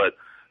whatever. But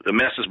the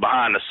message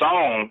behind the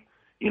song,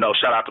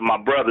 shout out to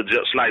my brother,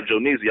 Snipe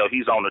Dionisio.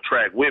 He's on the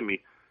track with me.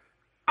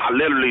 I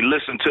literally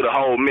listened to the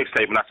whole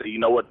mixtape, and I said,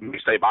 you know what, the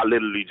mixtape,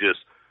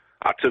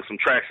 I took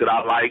some tracks that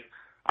I like.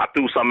 I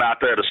threw something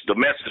out there. The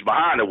message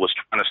behind it was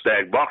trying to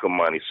stack bunker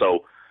money.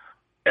 So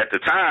at the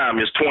time,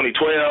 it's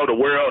 2012, the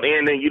world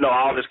ending,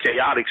 all this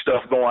chaotic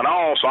stuff going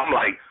on. So I'm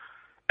like,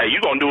 hey, you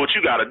going to do what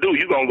you got to do.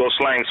 You going to go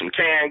slang some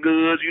canned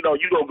goods. You know,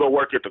 you going to go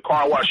work at the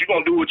car wash. You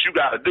going to do what you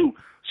got to do.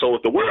 So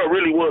if the world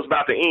really was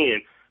about to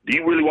end, do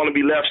you really want to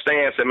be left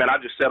standing and say, man, I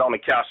just sat on the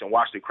couch and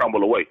watched it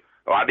crumble away?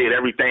 Or I did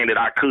everything that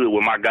I could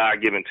with my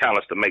God-given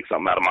talents to make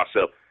something out of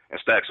myself and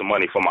stack some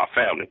money for my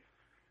family.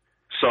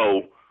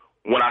 So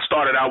when I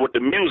started out with the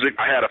music,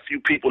 I had a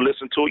few people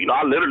listen to it. You know,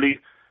 I literally,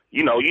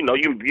 you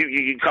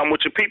come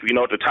with your people. You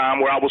know, at the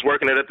time where I was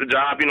working at the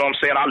job, you know what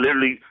I'm saying, I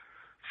literally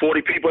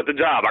 40 people at the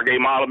job. I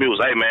gave them all the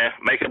music. Hey, man,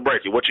 make it or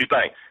break it. What you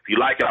think? If you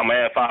like it, I'm going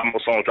to add 5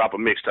 more songs, drop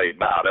a mixtape.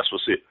 Nah, that's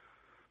what's it.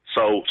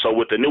 So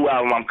with the new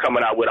album I'm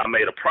coming out with, I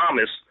Made a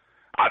Promise,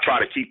 I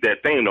try to keep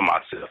that theme to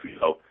myself, you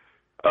know.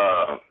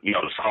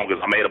 The song is,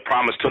 I made a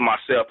promise to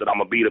myself that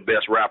I'm going to be the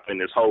best rapper in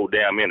this whole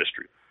damn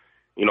industry.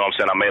 You know what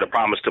I'm saying? I made a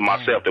promise to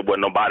myself that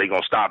wasn't nobody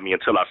going to stop me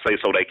until I say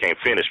so they can't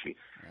finish me.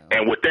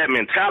 And with that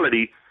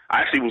mentality,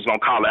 I actually was going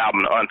to call the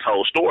album The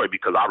Untold Story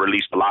because I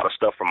released a lot of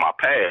stuff from my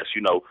past,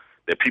 you know,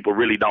 that people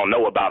really don't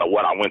know about or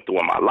what I went through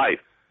in my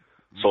life.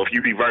 So if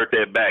you revert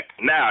that back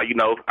now, you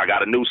know, I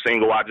got a new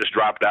single I just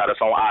dropped out. It's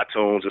on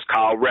iTunes. It's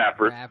called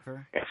Rapper.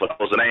 And for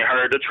those that ain't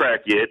heard the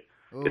track yet,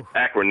 its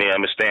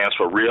acronym, it stands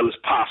for Real as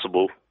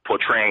Possible,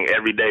 portraying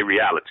everyday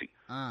reality.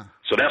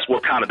 So that's why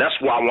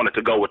I wanted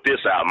to go with this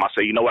album. I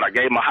said, you know what, I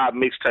gave him a hot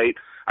mixtape.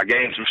 I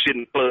gave him some shit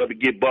in the club to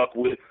get buck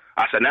with.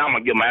 I said, now I'm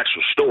going to give him an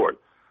actual story.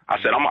 I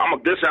said,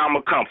 this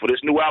album will come. For this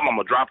new album, I'm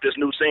going to drop this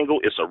new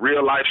single. It's a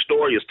real-life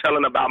story. It's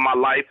telling about my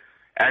life,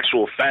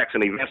 actual facts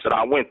and events that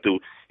I went through.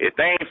 If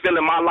they ain't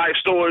feeling my life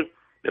story,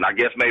 then I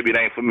guess maybe it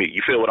ain't for me.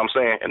 You feel what I'm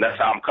saying? And that's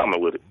how I'm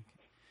coming with it.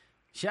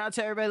 Shout out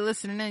to everybody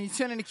listening in. You're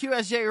tuning to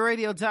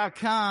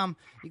QSJRadio.com.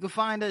 You can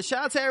find us.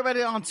 Shout out to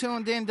everybody on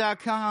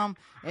TunedIn.com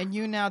and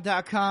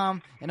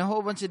YouNow.com and a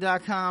whole bunch of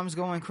 .coms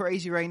going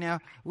crazy right now.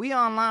 We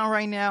online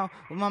right now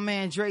with my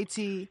man Dre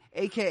T,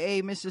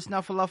 a.k.a. Mr.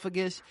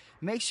 Snuffleupagus.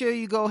 Make sure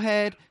you go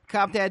ahead,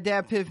 cop that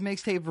Dat Piff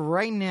mixtape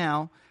right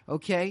now,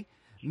 okay?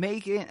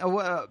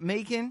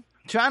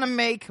 Trying to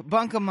make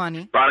bunker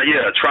money. Trying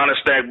to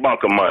stack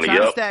bunker money.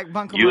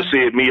 You'll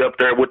see me up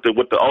there with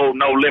the old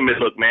No Limit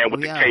look, man,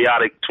 with the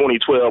chaotic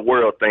 2012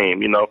 world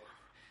theme, you know.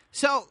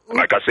 So,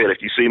 like I said,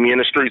 if you see me in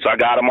the streets, I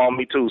got them on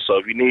me too. So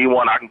if you need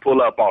one, I can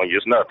pull up on you.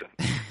 It's nothing.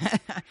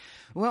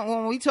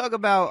 when we talk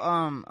about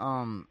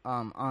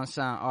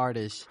unsigned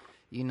artists,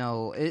 you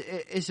know,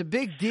 it's a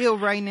big deal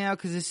right now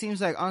because it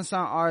seems like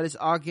unsigned artists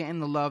are getting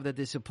the love that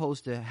they're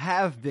supposed to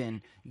have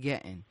been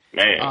getting.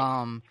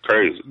 Man,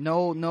 crazy.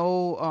 No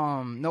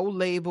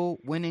label,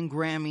 winning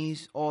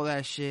Grammys, all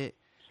that shit.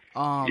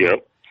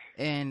 Yep.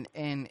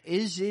 And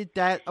is it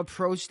that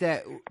approach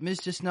that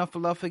Mr.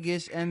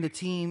 Snuffleupagus and the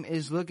team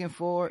is looking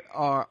for,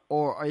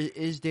 or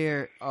is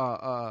there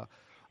a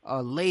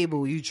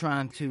label you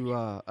trying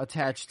to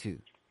attach to?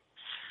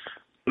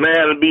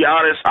 Man, to be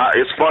honest,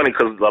 it's funny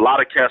because a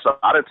lot of cats,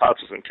 I done talked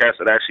to some cats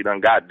that actually done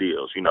got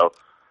deals, you know.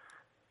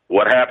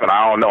 What happened,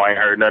 I don't know. I ain't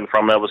heard nothing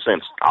from him ever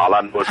since. All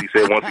I know is he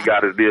said once he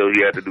got his deal,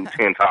 he had to do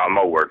 10 times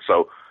more work.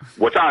 So,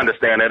 which I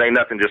understand, that ain't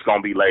nothing just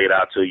going to be laid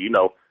out to you,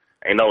 know.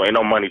 Ain't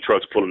no money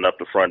trucks pulling up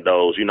the front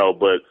doors, you know.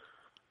 But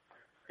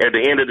at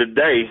the end of the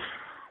day,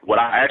 what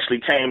I actually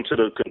came to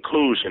the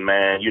conclusion,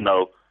 man, you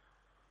know,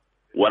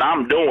 what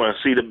I'm doing,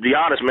 see, to be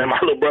honest, man, my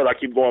little brother, I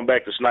keep going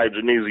back to Snipe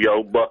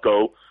Genesio,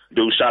 Bucko,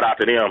 dude, shout out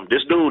to them.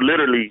 This dude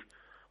literally,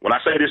 when I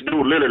say this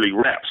dude literally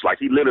raps, like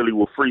he literally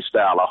will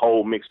freestyle a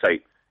whole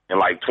mixtape in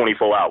like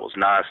 24 hours,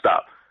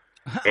 nonstop.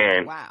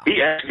 And wow.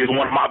 He actually is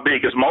one of my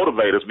biggest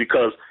motivators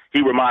because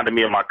he reminded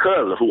me of my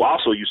cousin who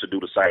also used to do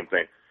the same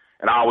thing.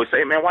 And I always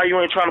say, man, why you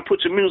ain't trying to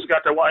put your music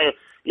out there? Why,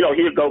 you know,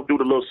 he'll go do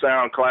the little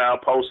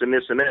SoundCloud post and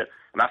this and that.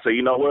 And I say,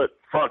 you know what?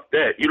 Fuck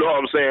that. You know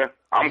what I'm saying?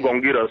 I'm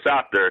going to get us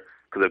out there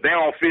because if they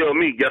don't feel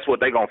me, guess what?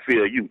 They going to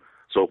feel you.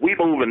 So if we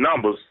move in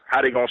numbers,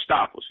 how they going to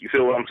stop us? You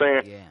feel what I'm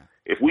saying? Yeah.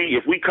 If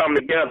we come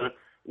together,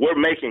 we're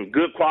making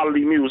good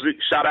quality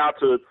music. Shout out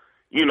to,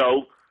 you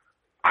know,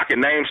 I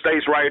can name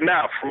states right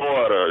now,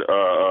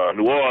 Florida,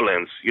 New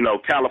Orleans, you know,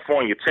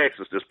 California,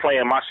 Texas, just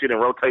playing my shit in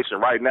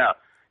rotation right now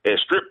at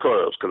strip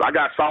clubs because I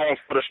got songs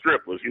for the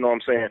strippers, you know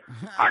what I'm saying?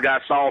 I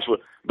got songs for,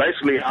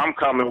 basically I'm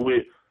coming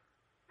with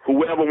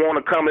whoever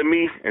want to come at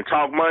me and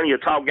talk money or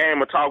talk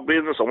game or talk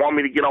business or want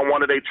me to get on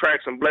one of their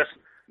tracks and bless,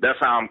 that's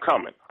how I'm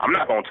coming. I'm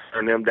not going to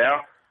turn them down.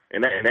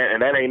 And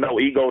that ain't no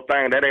ego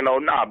thing. That ain't no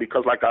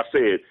because like I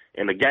said,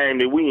 in the game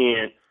that we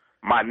in,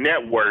 my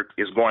network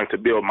is going to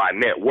build my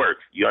network.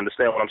 You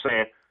understand what I'm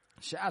saying?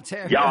 Shout out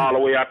to y'all all the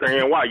way out there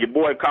in NY. Your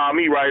boy called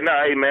me right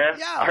now. Hey,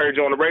 man, I heard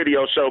you on the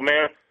radio show,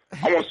 man.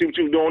 I want to see what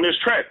you doing this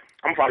track.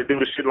 I'm probably do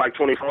this shit like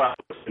 24 hours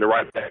and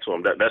right back to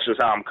him. That's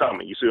just how I'm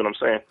coming. You see what I'm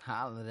saying?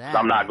 So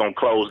I'm not going to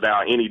close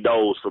down any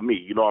doors for me.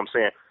 You know what I'm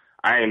saying?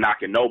 I ain't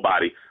knocking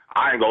nobody.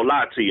 I ain't going to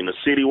lie to you. In the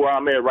city where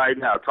I'm at right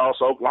now,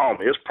 Tulsa, Oklahoma,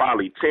 it's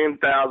probably 10,000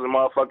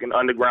 motherfucking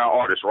underground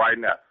artists right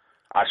now.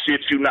 I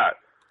shit you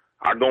not.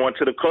 I go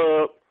into the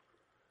club.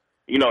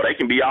 You know, they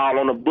can be all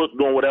on the book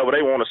doing whatever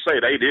they want to say.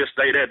 They this,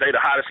 they that, they the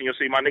hottest in your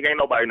city. My nigga, ain't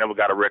nobody never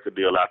got a record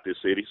deal out this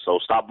city. So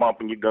stop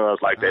bumping your guns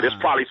like that. There's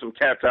probably some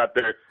cats out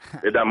there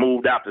that done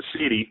moved out the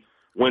city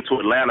went to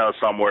Atlanta or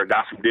somewhere,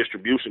 got some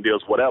distribution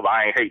deals, whatever.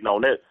 I ain't hating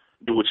on that.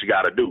 Do what you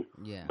got to do.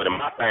 Yeah. But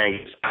my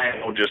thing is, I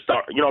ain't going to just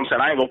start, you know what I'm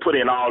saying? I ain't going to put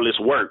in all this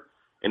work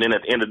and then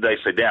at the end of the day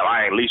say, damn,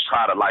 I ain't at least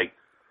try to, like,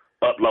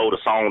 upload a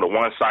song to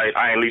one site.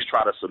 I ain't at least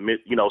try to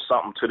submit, you know,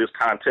 something to this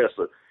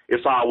contest.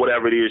 It's all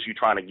whatever it is you're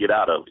trying to get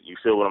out of it. You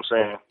feel what I'm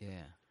saying?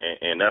 Yeah.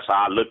 And that's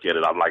how I look at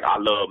it. I'm like, I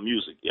love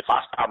music. If I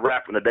stop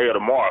rapping today or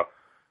tomorrow,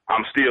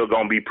 I'm still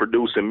going to be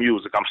producing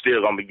music. I'm still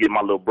going to be getting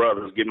my little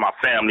brothers, getting my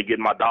family,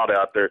 getting my daughter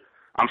out there.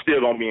 I'm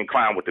still going to be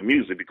inclined with the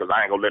music because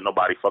I ain't going to let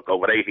nobody fuck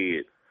over their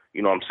head.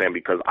 You know what I'm saying?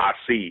 Because I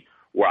see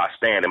where I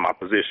stand in my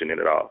position in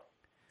it all.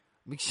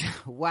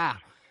 Wow.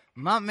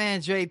 My man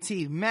Dre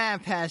T,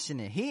 mad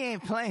passionate. He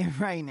ain't playing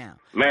right now.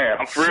 Man,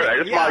 I'm for real.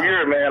 It's my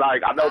year, man.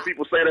 Like, I know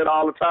people say that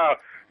all the time.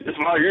 It's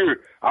my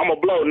year. I'm going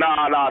to blow.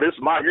 Nah, this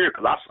is my year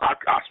because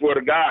I swear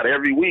to God,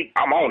 every week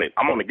I'm on it.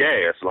 I'm on the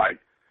gas. Like,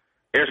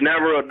 there's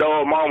never a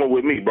dull moment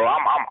with me, bro.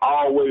 I'm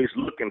always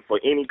looking for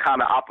any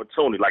kind of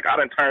opportunity. Like, I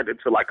done turned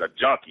into like a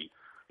junkie,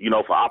 you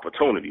know, for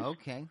opportunities.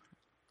 Okay.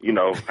 You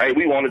know, hey,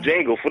 we want a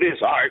jingle for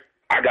this. All right.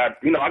 I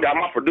got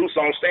my producer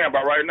on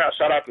standby right now.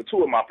 Shout out to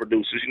two of my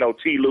producers, you know,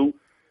 T. Lou,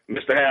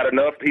 Mr. Had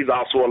Enough. He's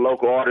also a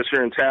local artist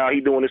here in town. He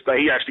doing this thing.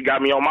 He actually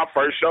got me on my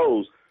first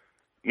shows,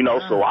 you know,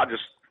 so I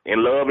just,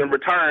 in love in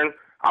return,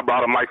 I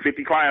brought him like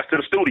 50 clients to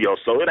the studio.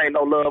 So it ain't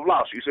no love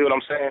lost. You see what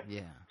I'm saying?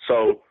 Yeah.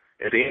 So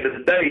at the end of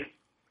the day,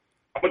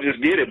 I'm going to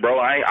just get it, bro.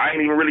 I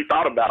ain't even really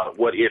thought about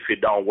what if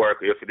it don't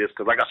work or if it is.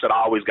 Because like I said,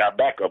 I always got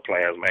backup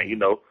plans, man, you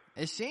know.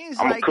 It seems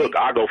I'm like a cook.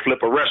 I go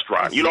flip a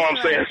restaurant. You know what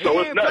I'm saying?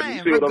 So it's nothing.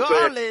 You see what I'm saying?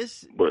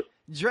 Regardless, but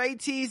Dre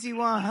Teezy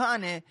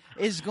 100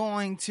 is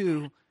going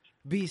to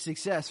be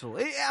successful.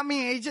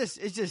 It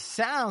just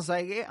sounds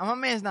like it. My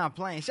man's not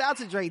playing. Shout out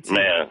to Dre T.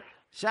 Man.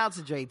 Shout out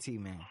to Dre T,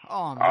 man.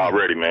 Oh, man.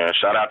 Already, man.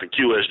 Shout out to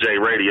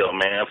QSJ Radio,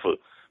 man,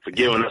 for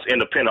giving us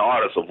independent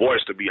artists a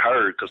voice to be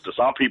heard. Because to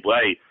some people,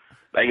 hey,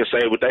 they can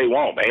say what they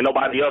want. But ain't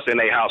nobody else in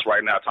their house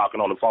right now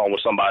talking on the phone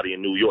with somebody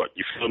in New York.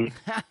 You feel me?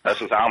 That's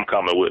just how I'm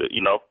coming with it,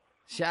 you know?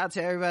 Shout out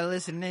to everybody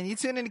listening. You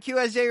tune in to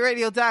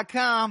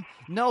QSJRadio.com.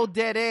 No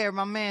dead air.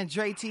 My man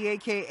Dre T,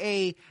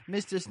 a.k.a.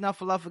 Mr.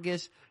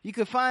 Snuffleupagus. You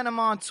can find him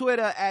on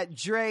Twitter at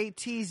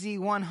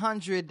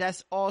DreTZ100.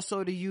 That's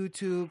also the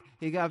YouTube.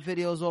 He got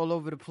videos all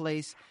over the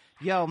place.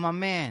 Yo, my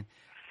man.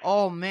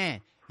 Oh, man.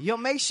 Yo,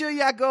 make sure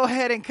y'all go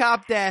ahead and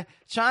cop that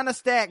Trying to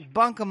Stack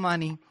Bunker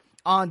Money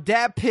on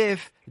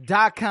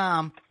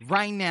datpiff.com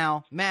right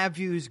now. Mad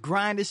views.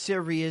 Grind is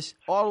serious.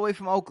 All the way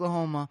from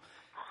Oklahoma.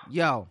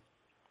 Yo.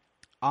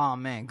 Oh,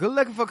 man. Good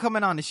looking for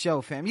coming on the show,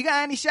 fam. You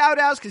got any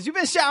shout-outs? Because you've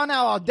been shouting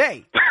out all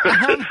day.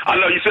 I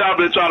know you said I've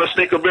been trying to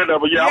stick a bit there,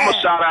 but yeah, I'm going to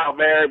shout out,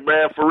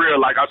 man, for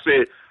real. Like I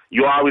said,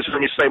 you always hear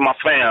me say my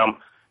fam,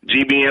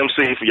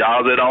 GBMC, for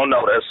y'all that don't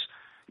know, that's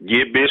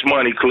Get Bitch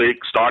Money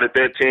Click. Started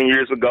that 10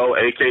 years ago,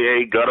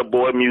 a.k.a. Gutter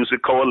Boy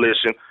Music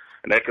Coalition.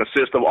 And that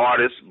consists of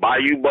artists,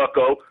 Bayou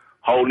Bucko,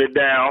 Holding It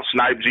Down,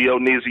 Snipe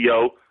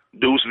Gionizio,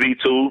 Deuce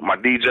V2, my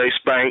DJ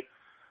Spank.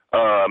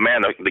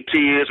 Man, the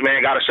kids,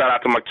 man, got to shout out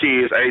to my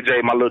kids.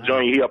 AJ, my little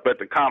junior, he up at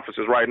the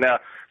conferences right now,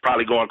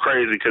 probably going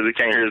crazy because he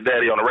can't hear his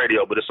daddy on the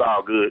radio, but it's all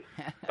good.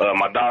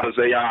 My daughter,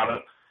 Zayana,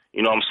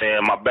 you know what I'm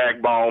saying? My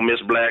backbone, Miss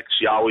Black,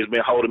 she always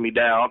been holding me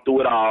down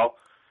through it all.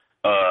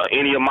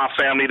 Any of my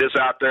family that's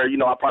out there, you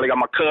know, I probably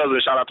got my cousin.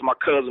 Shout out to my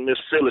cousin, Miss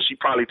Phyllis. She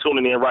probably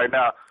tuning in right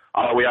now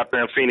all the way out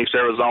there in Phoenix,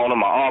 Arizona.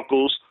 My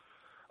uncles,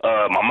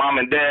 my mom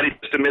and daddy,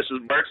 Mr. and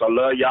Mrs. Burks, I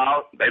love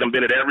y'all. They done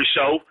been at every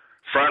show.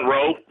 Front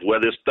row,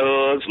 whether it's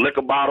thugs,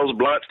 liquor bottles,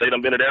 blunts, they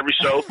done been at every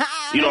show.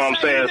 You know what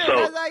I'm saying?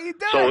 So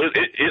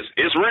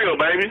it's real,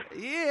 baby.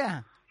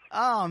 Yeah.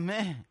 Oh,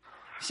 man.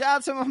 Shout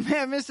out to my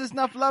man, Mr.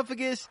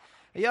 Snuffleupagus.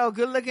 Yo,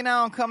 good looking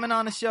out on coming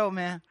on the show,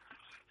 man.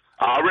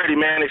 Already,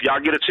 man. If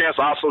y'all get a chance,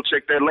 also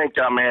check that link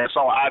out, man. It's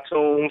on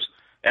iTunes,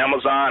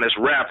 Amazon. It's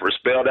Rapper,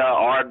 spelled out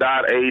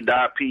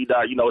R.A.P.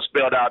 You know, it's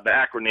spelled out the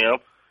acronym.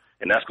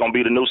 And that's going to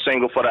be the new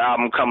single for the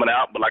album coming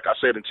out. But like I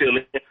said, until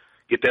then,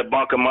 get that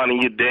bunker money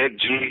in your deck,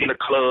 jig in the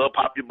club,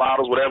 pop your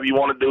bottles, whatever you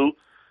want to do.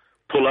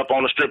 Pull up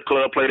on the strip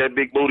club, play that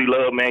big booty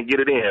love, man. Get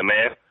it in,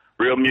 man.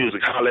 Real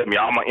music. Holler at me.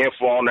 All my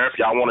info on there if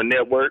y'all want to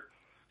network.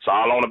 It's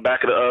all on the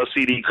back of the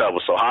CD cover,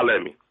 so holler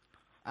at me.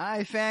 All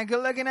right, fam.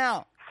 Good looking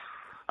out.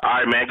 All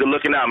right, man. Good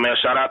looking out, man.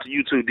 Shout out to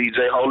you too,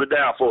 DJ. Hold it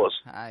down for us.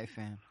 All right,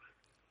 fam.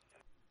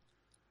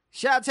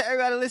 Shout out to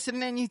everybody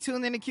listening. You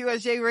tuned in to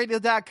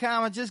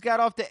QSJRadio.com. I just got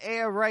off the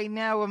air right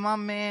now with my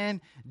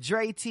man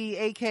Dre T,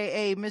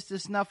 a.k.a.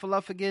 Mr.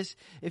 Snuffleupagus.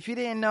 If you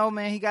didn't know,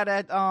 man, he got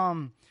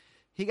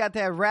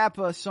that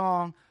rapper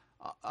song,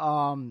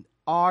 R.A.P.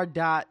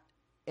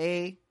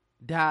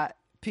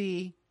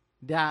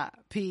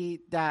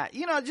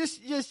 You know,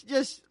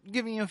 just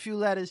giving you a few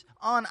letters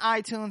on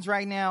iTunes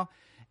right now.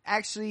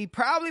 Actually,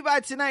 probably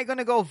by tonight,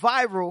 gonna go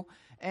viral,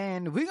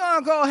 and we're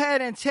gonna go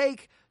ahead and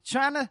take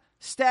Trying to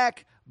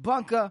Stack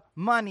Bunker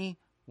Money.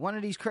 One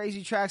of these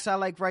crazy tracks I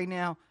like right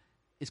now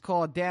is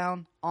called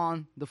Down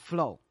on the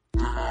Flow.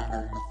 You're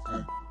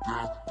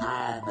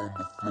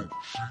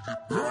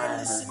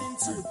listening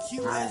to the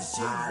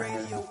QSJ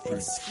Radio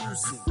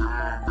exclusive.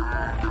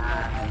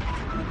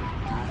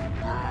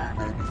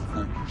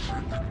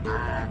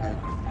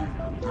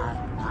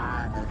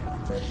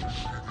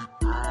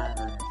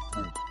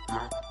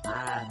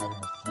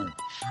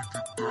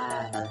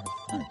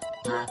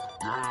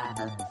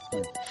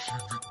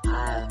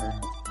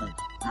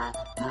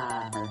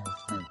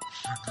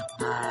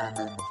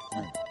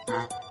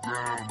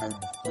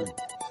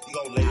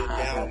 gon' lay it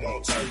down, I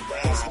won't turn you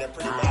round. See that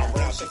pretty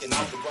round, shaking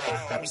off the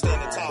ground. Got me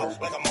standing tall,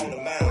 like I'm on the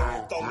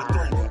mound. Throw me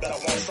three, bet I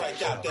won't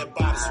strike out. That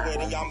body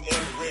sweaty, I'm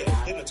infrared.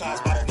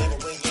 Hypnotized by the nigga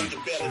ring in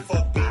your belly.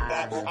 Fuck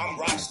bebop, I'm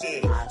rock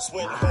steady.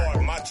 Sweating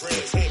hard, my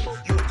dreads heavy.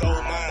 You a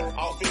gold mine,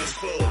 off in this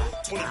club.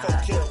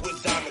 24 karat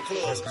with diamond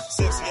clubs.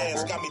 Sexy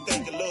ass got me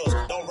thinking loves.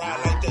 Don't ride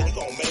like that, you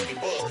gon' make me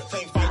buzz.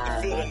 Can't fight the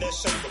feeling, that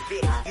shape of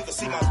feeling. You can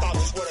see my thoughts,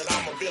 you swear that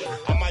I'm a villain.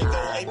 I might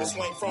go ape and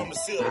swing from the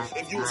ceiling.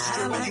 If you a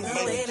stripper, you make me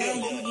kill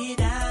it.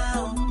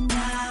 Down,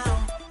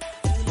 down.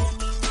 You let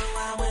me know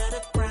I wear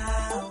the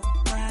crown,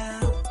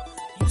 crown.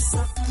 You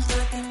something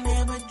I can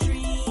never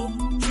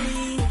dream.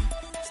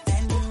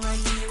 Standing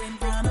right here in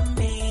front of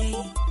me.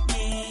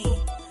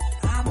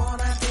 I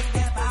wanna take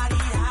that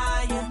body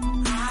higher,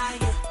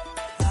 higher.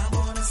 I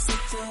wanna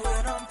set your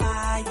world on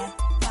fire,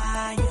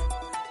 fire.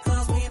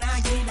 'Cause when I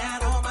get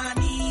down on my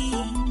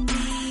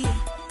knees,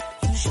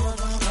 you sure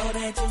gon' know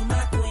that you're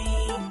my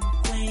queen,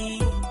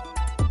 queen.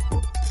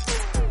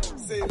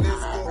 Say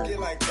let's go get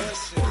like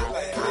Usher,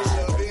 like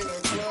Usher up in the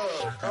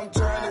club. I'm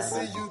trying to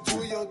see you do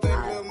your thing,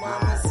 little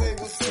mama, say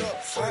what's up.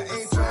 I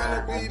ain't trying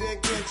to be that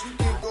kid, you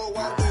can go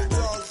out there and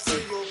talk to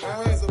your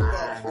friends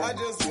about. I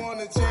just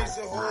wanna change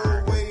the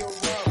whole way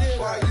around.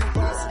 Why you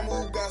bounce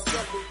smooth, got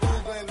something to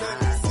prove, and let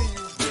me see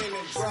you bend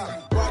and drop.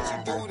 Watch you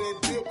do that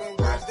dip and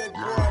watch that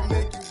boy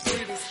make you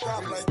breathe and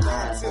stop like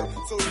John Tip.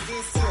 So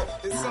this here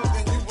is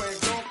something you ain't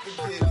gon'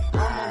 forget.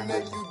 I'ma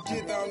make you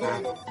get down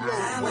on the floor.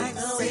 I like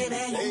the way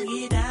that you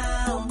get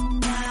down,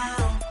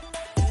 down.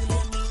 You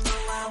let me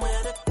know I wear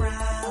the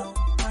crown,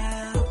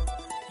 crown.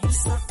 You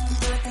something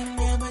I can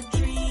never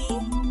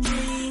dream.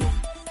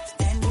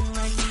 Standing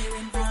right here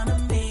in front of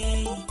me.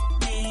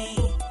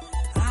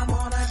 I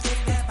wanna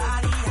take that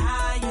body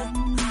higher,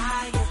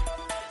 higher.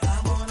 I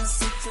wanna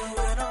set your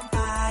world on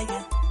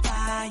fire,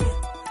 fire.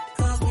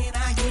 'Cause when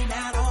I get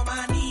down on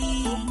my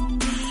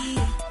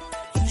knees,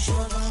 you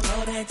sure gon'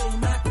 know that you're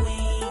my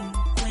queen,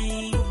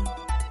 queen.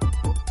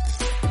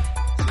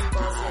 She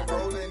bouncing,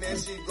 rolling, and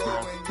she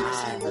going, yeah,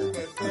 she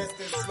moving fast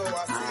and slow.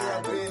 I see her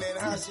bending,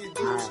 how she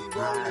do, she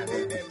rolling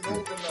it and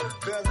moving her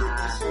belly,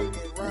 and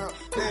shaking round.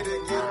 Let her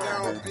get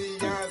down,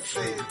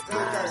 Beyonce.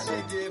 Look how she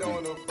get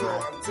on the floor.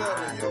 I'm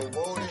telling you,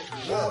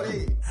 want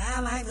it. I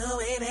like the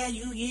way that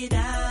you get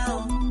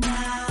down,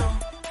 down.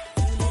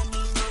 You let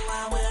me know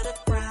I wear the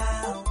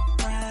crown,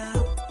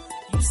 crown.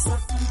 You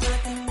something I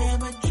can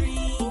never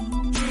dream.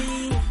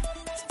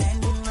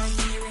 Standing right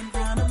here in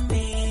front of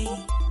me.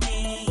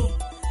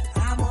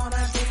 I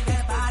wanna take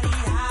that body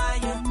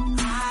higher,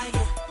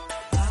 higher.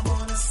 I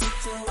wanna set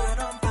your world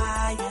on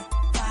fire,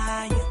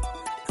 fire.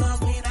 'Cause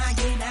when I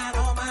get down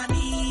on my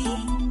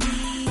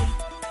knees,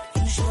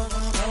 you sure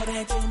gon' know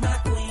that you're my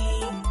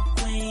queen,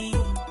 queen.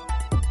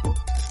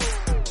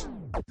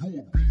 You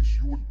a beast,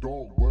 you a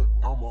dog, but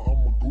I'm a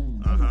goon.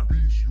 You a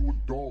beast, you a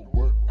dog,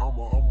 but I'm a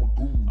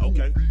goon.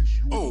 Okay. You a beast,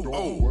 you a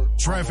dog, but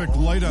Traffic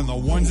light on the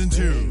ones and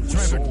twos.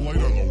 Traffic light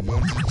on the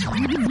ones and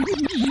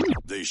twos.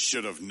 They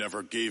should have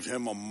never gave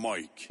him a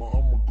mic. I'm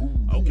a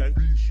goon. Okay. You a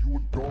beast, you a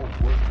dog,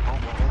 but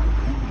I'm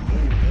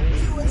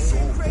a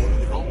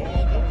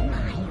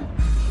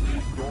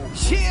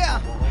Yeah.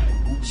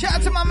 Shout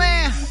out to my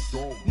man,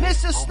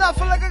 Mr.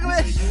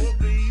 Snuffleupagus.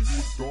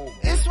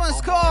 This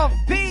one's called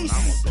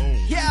Beast.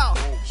 Yo,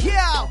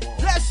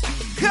 let's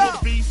go. You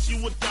a beast,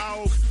 you a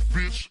dog,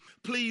 bitch.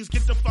 Please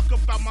get the fuck up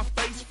out my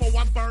face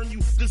before I burn you.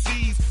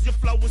 Disease, your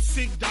flow is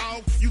sick,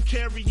 dog. You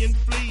carrying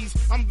fleas.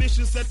 I'm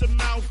vicious at the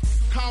mouth.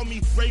 Call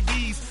me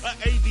rabies,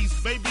 AIDS,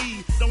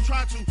 baby. Don't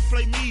try to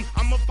play me.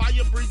 I'm a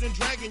fire-breathing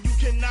dragon. You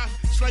cannot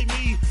slay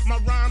me. My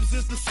rhymes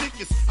is the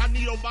sickest. I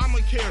need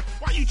Obamacare.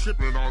 Why you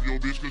tripping on your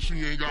bitch? 'Cause she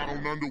ain't got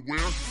on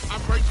underwear. I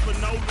break for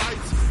no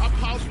lights. I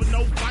pause for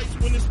no fights.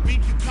 When it's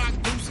beat, you cock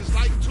deuces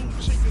like two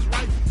chickens,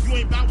 right? You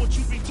ain't about what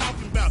you be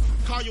talking about.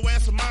 Call your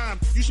ass a mime.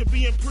 You should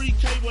be in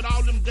pre-K with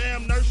all them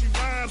damn nursery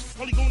rhymes.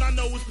 Only goon I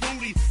know is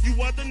Booty.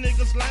 You other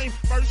niggas lame.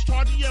 First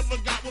charge he ever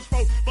got was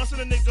for busting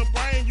a nigga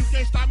brain. You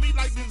can't stop me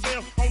like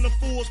Denzel on the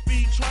full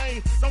speed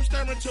train. Don't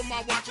stare into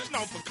my watch. It's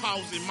known for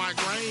causing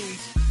migraines.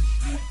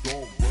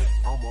 dog, but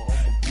I'm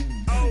a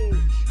goon. Oh,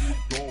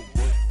 Dog,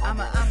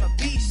 but I'm a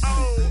beast.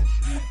 oh,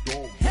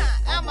 dog,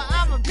 I'm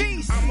a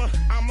beast. I'm a dog,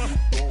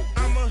 but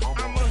I'm a goon. I'm a Dog,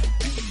 but I'm a goon.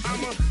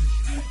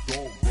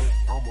 dog, but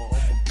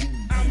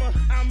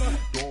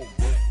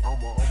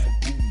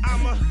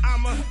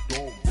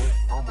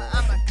Dog, but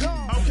I'm a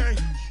goon. okay.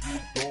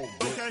 dog,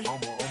 but Okay. I'm a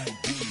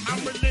goon. I'm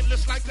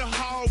relentless like a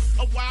hog,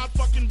 a wild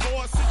fucking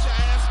boy. Sit your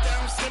ass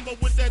down, Simba,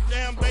 with that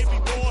damn baby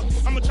boy.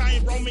 I'm a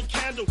giant Roman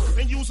candle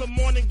and use a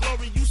morning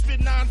glory. You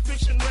spit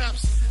non-fiction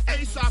raps,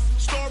 Aesop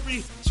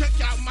story. Check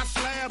out my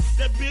slab.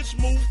 That bitch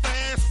move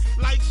fast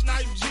like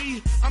Snipe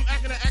G. I'm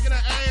acting an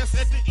ass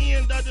at the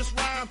end of this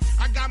rhyme.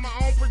 I got my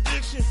own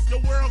prediction. The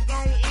world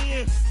gon'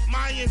 end.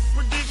 Mayan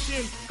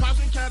prediction.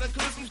 Causing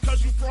cataclysms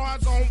cause you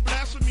frauds on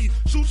blasphemy.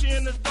 Shoot you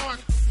in the dark.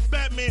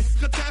 Batman,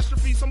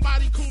 catastrophe,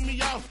 somebody cool me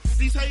off.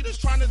 These haters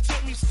trying to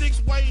tip me,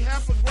 sticks weigh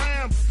half a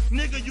gram.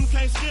 Nigga, you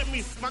can't skip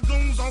me. My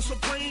goons on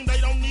Supreme, they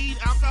don't need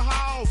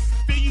alcohol.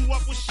 Fill you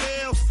up with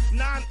shells,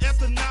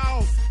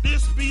 non-ethanol.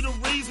 This be the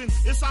reason,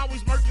 it's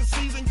always murking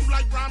season. You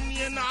like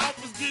Romney in the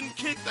office getting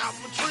kicked out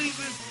for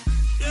treason.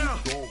 Yeah.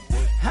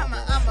 I'm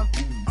a.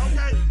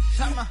 Okay.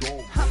 I'm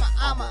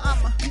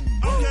a.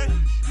 Okay.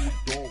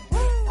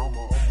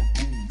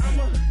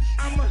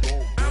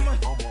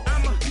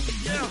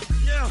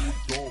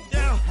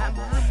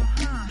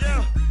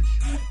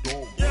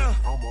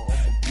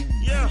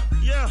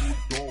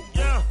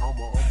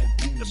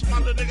 This is my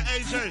little nigga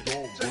AJ.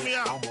 Check me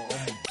out.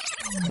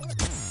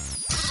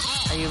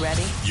 Are you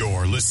ready?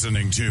 You're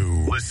listening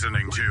to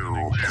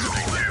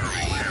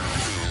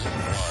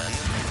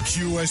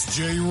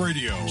QSJ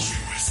Radio.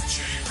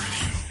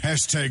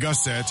 Hashtag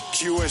us at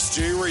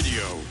QSJ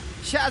Radio.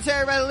 Shout out to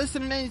everybody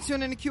listening and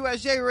tuning in to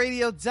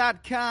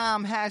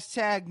QSJRadio.com.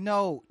 Hashtag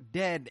no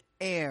dead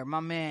air. My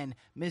man,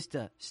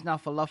 Mr.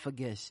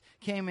 Snuffleupagus,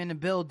 came in the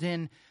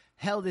building,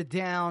 held it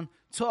down,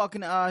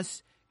 talking to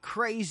us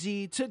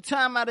crazy, took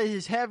time out of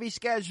his heavy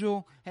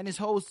schedule and his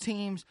whole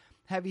team's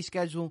heavy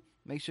schedule.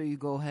 Make sure you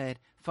go ahead,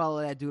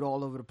 follow that dude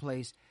all over the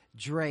place,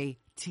 Dre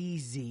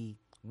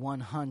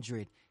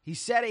TZ100. He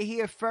said it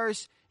here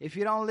first. If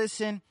you don't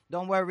listen,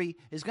 don't worry.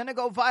 It's going to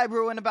go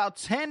viral in about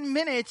 10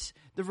 minutes.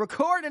 The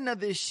recording of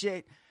this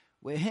shit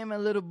with him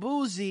and Little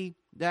Boozy,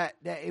 that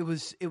it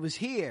was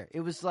here.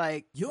 It was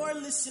like, you're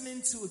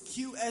listening to a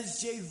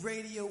QSJ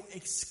Radio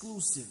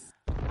exclusive.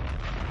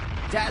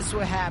 That's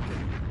what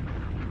happened.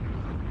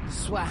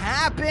 That's what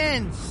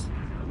happens.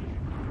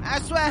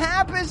 That's what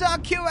happens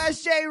on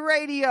QSJ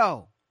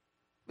Radio.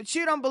 But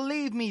you don't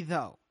believe me,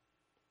 though.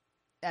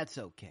 That's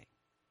okay.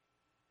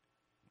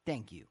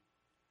 Thank you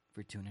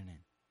for tuning in.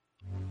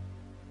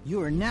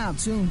 You are now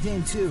tuned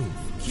into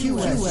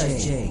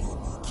QSJ.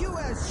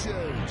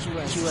 QSJ.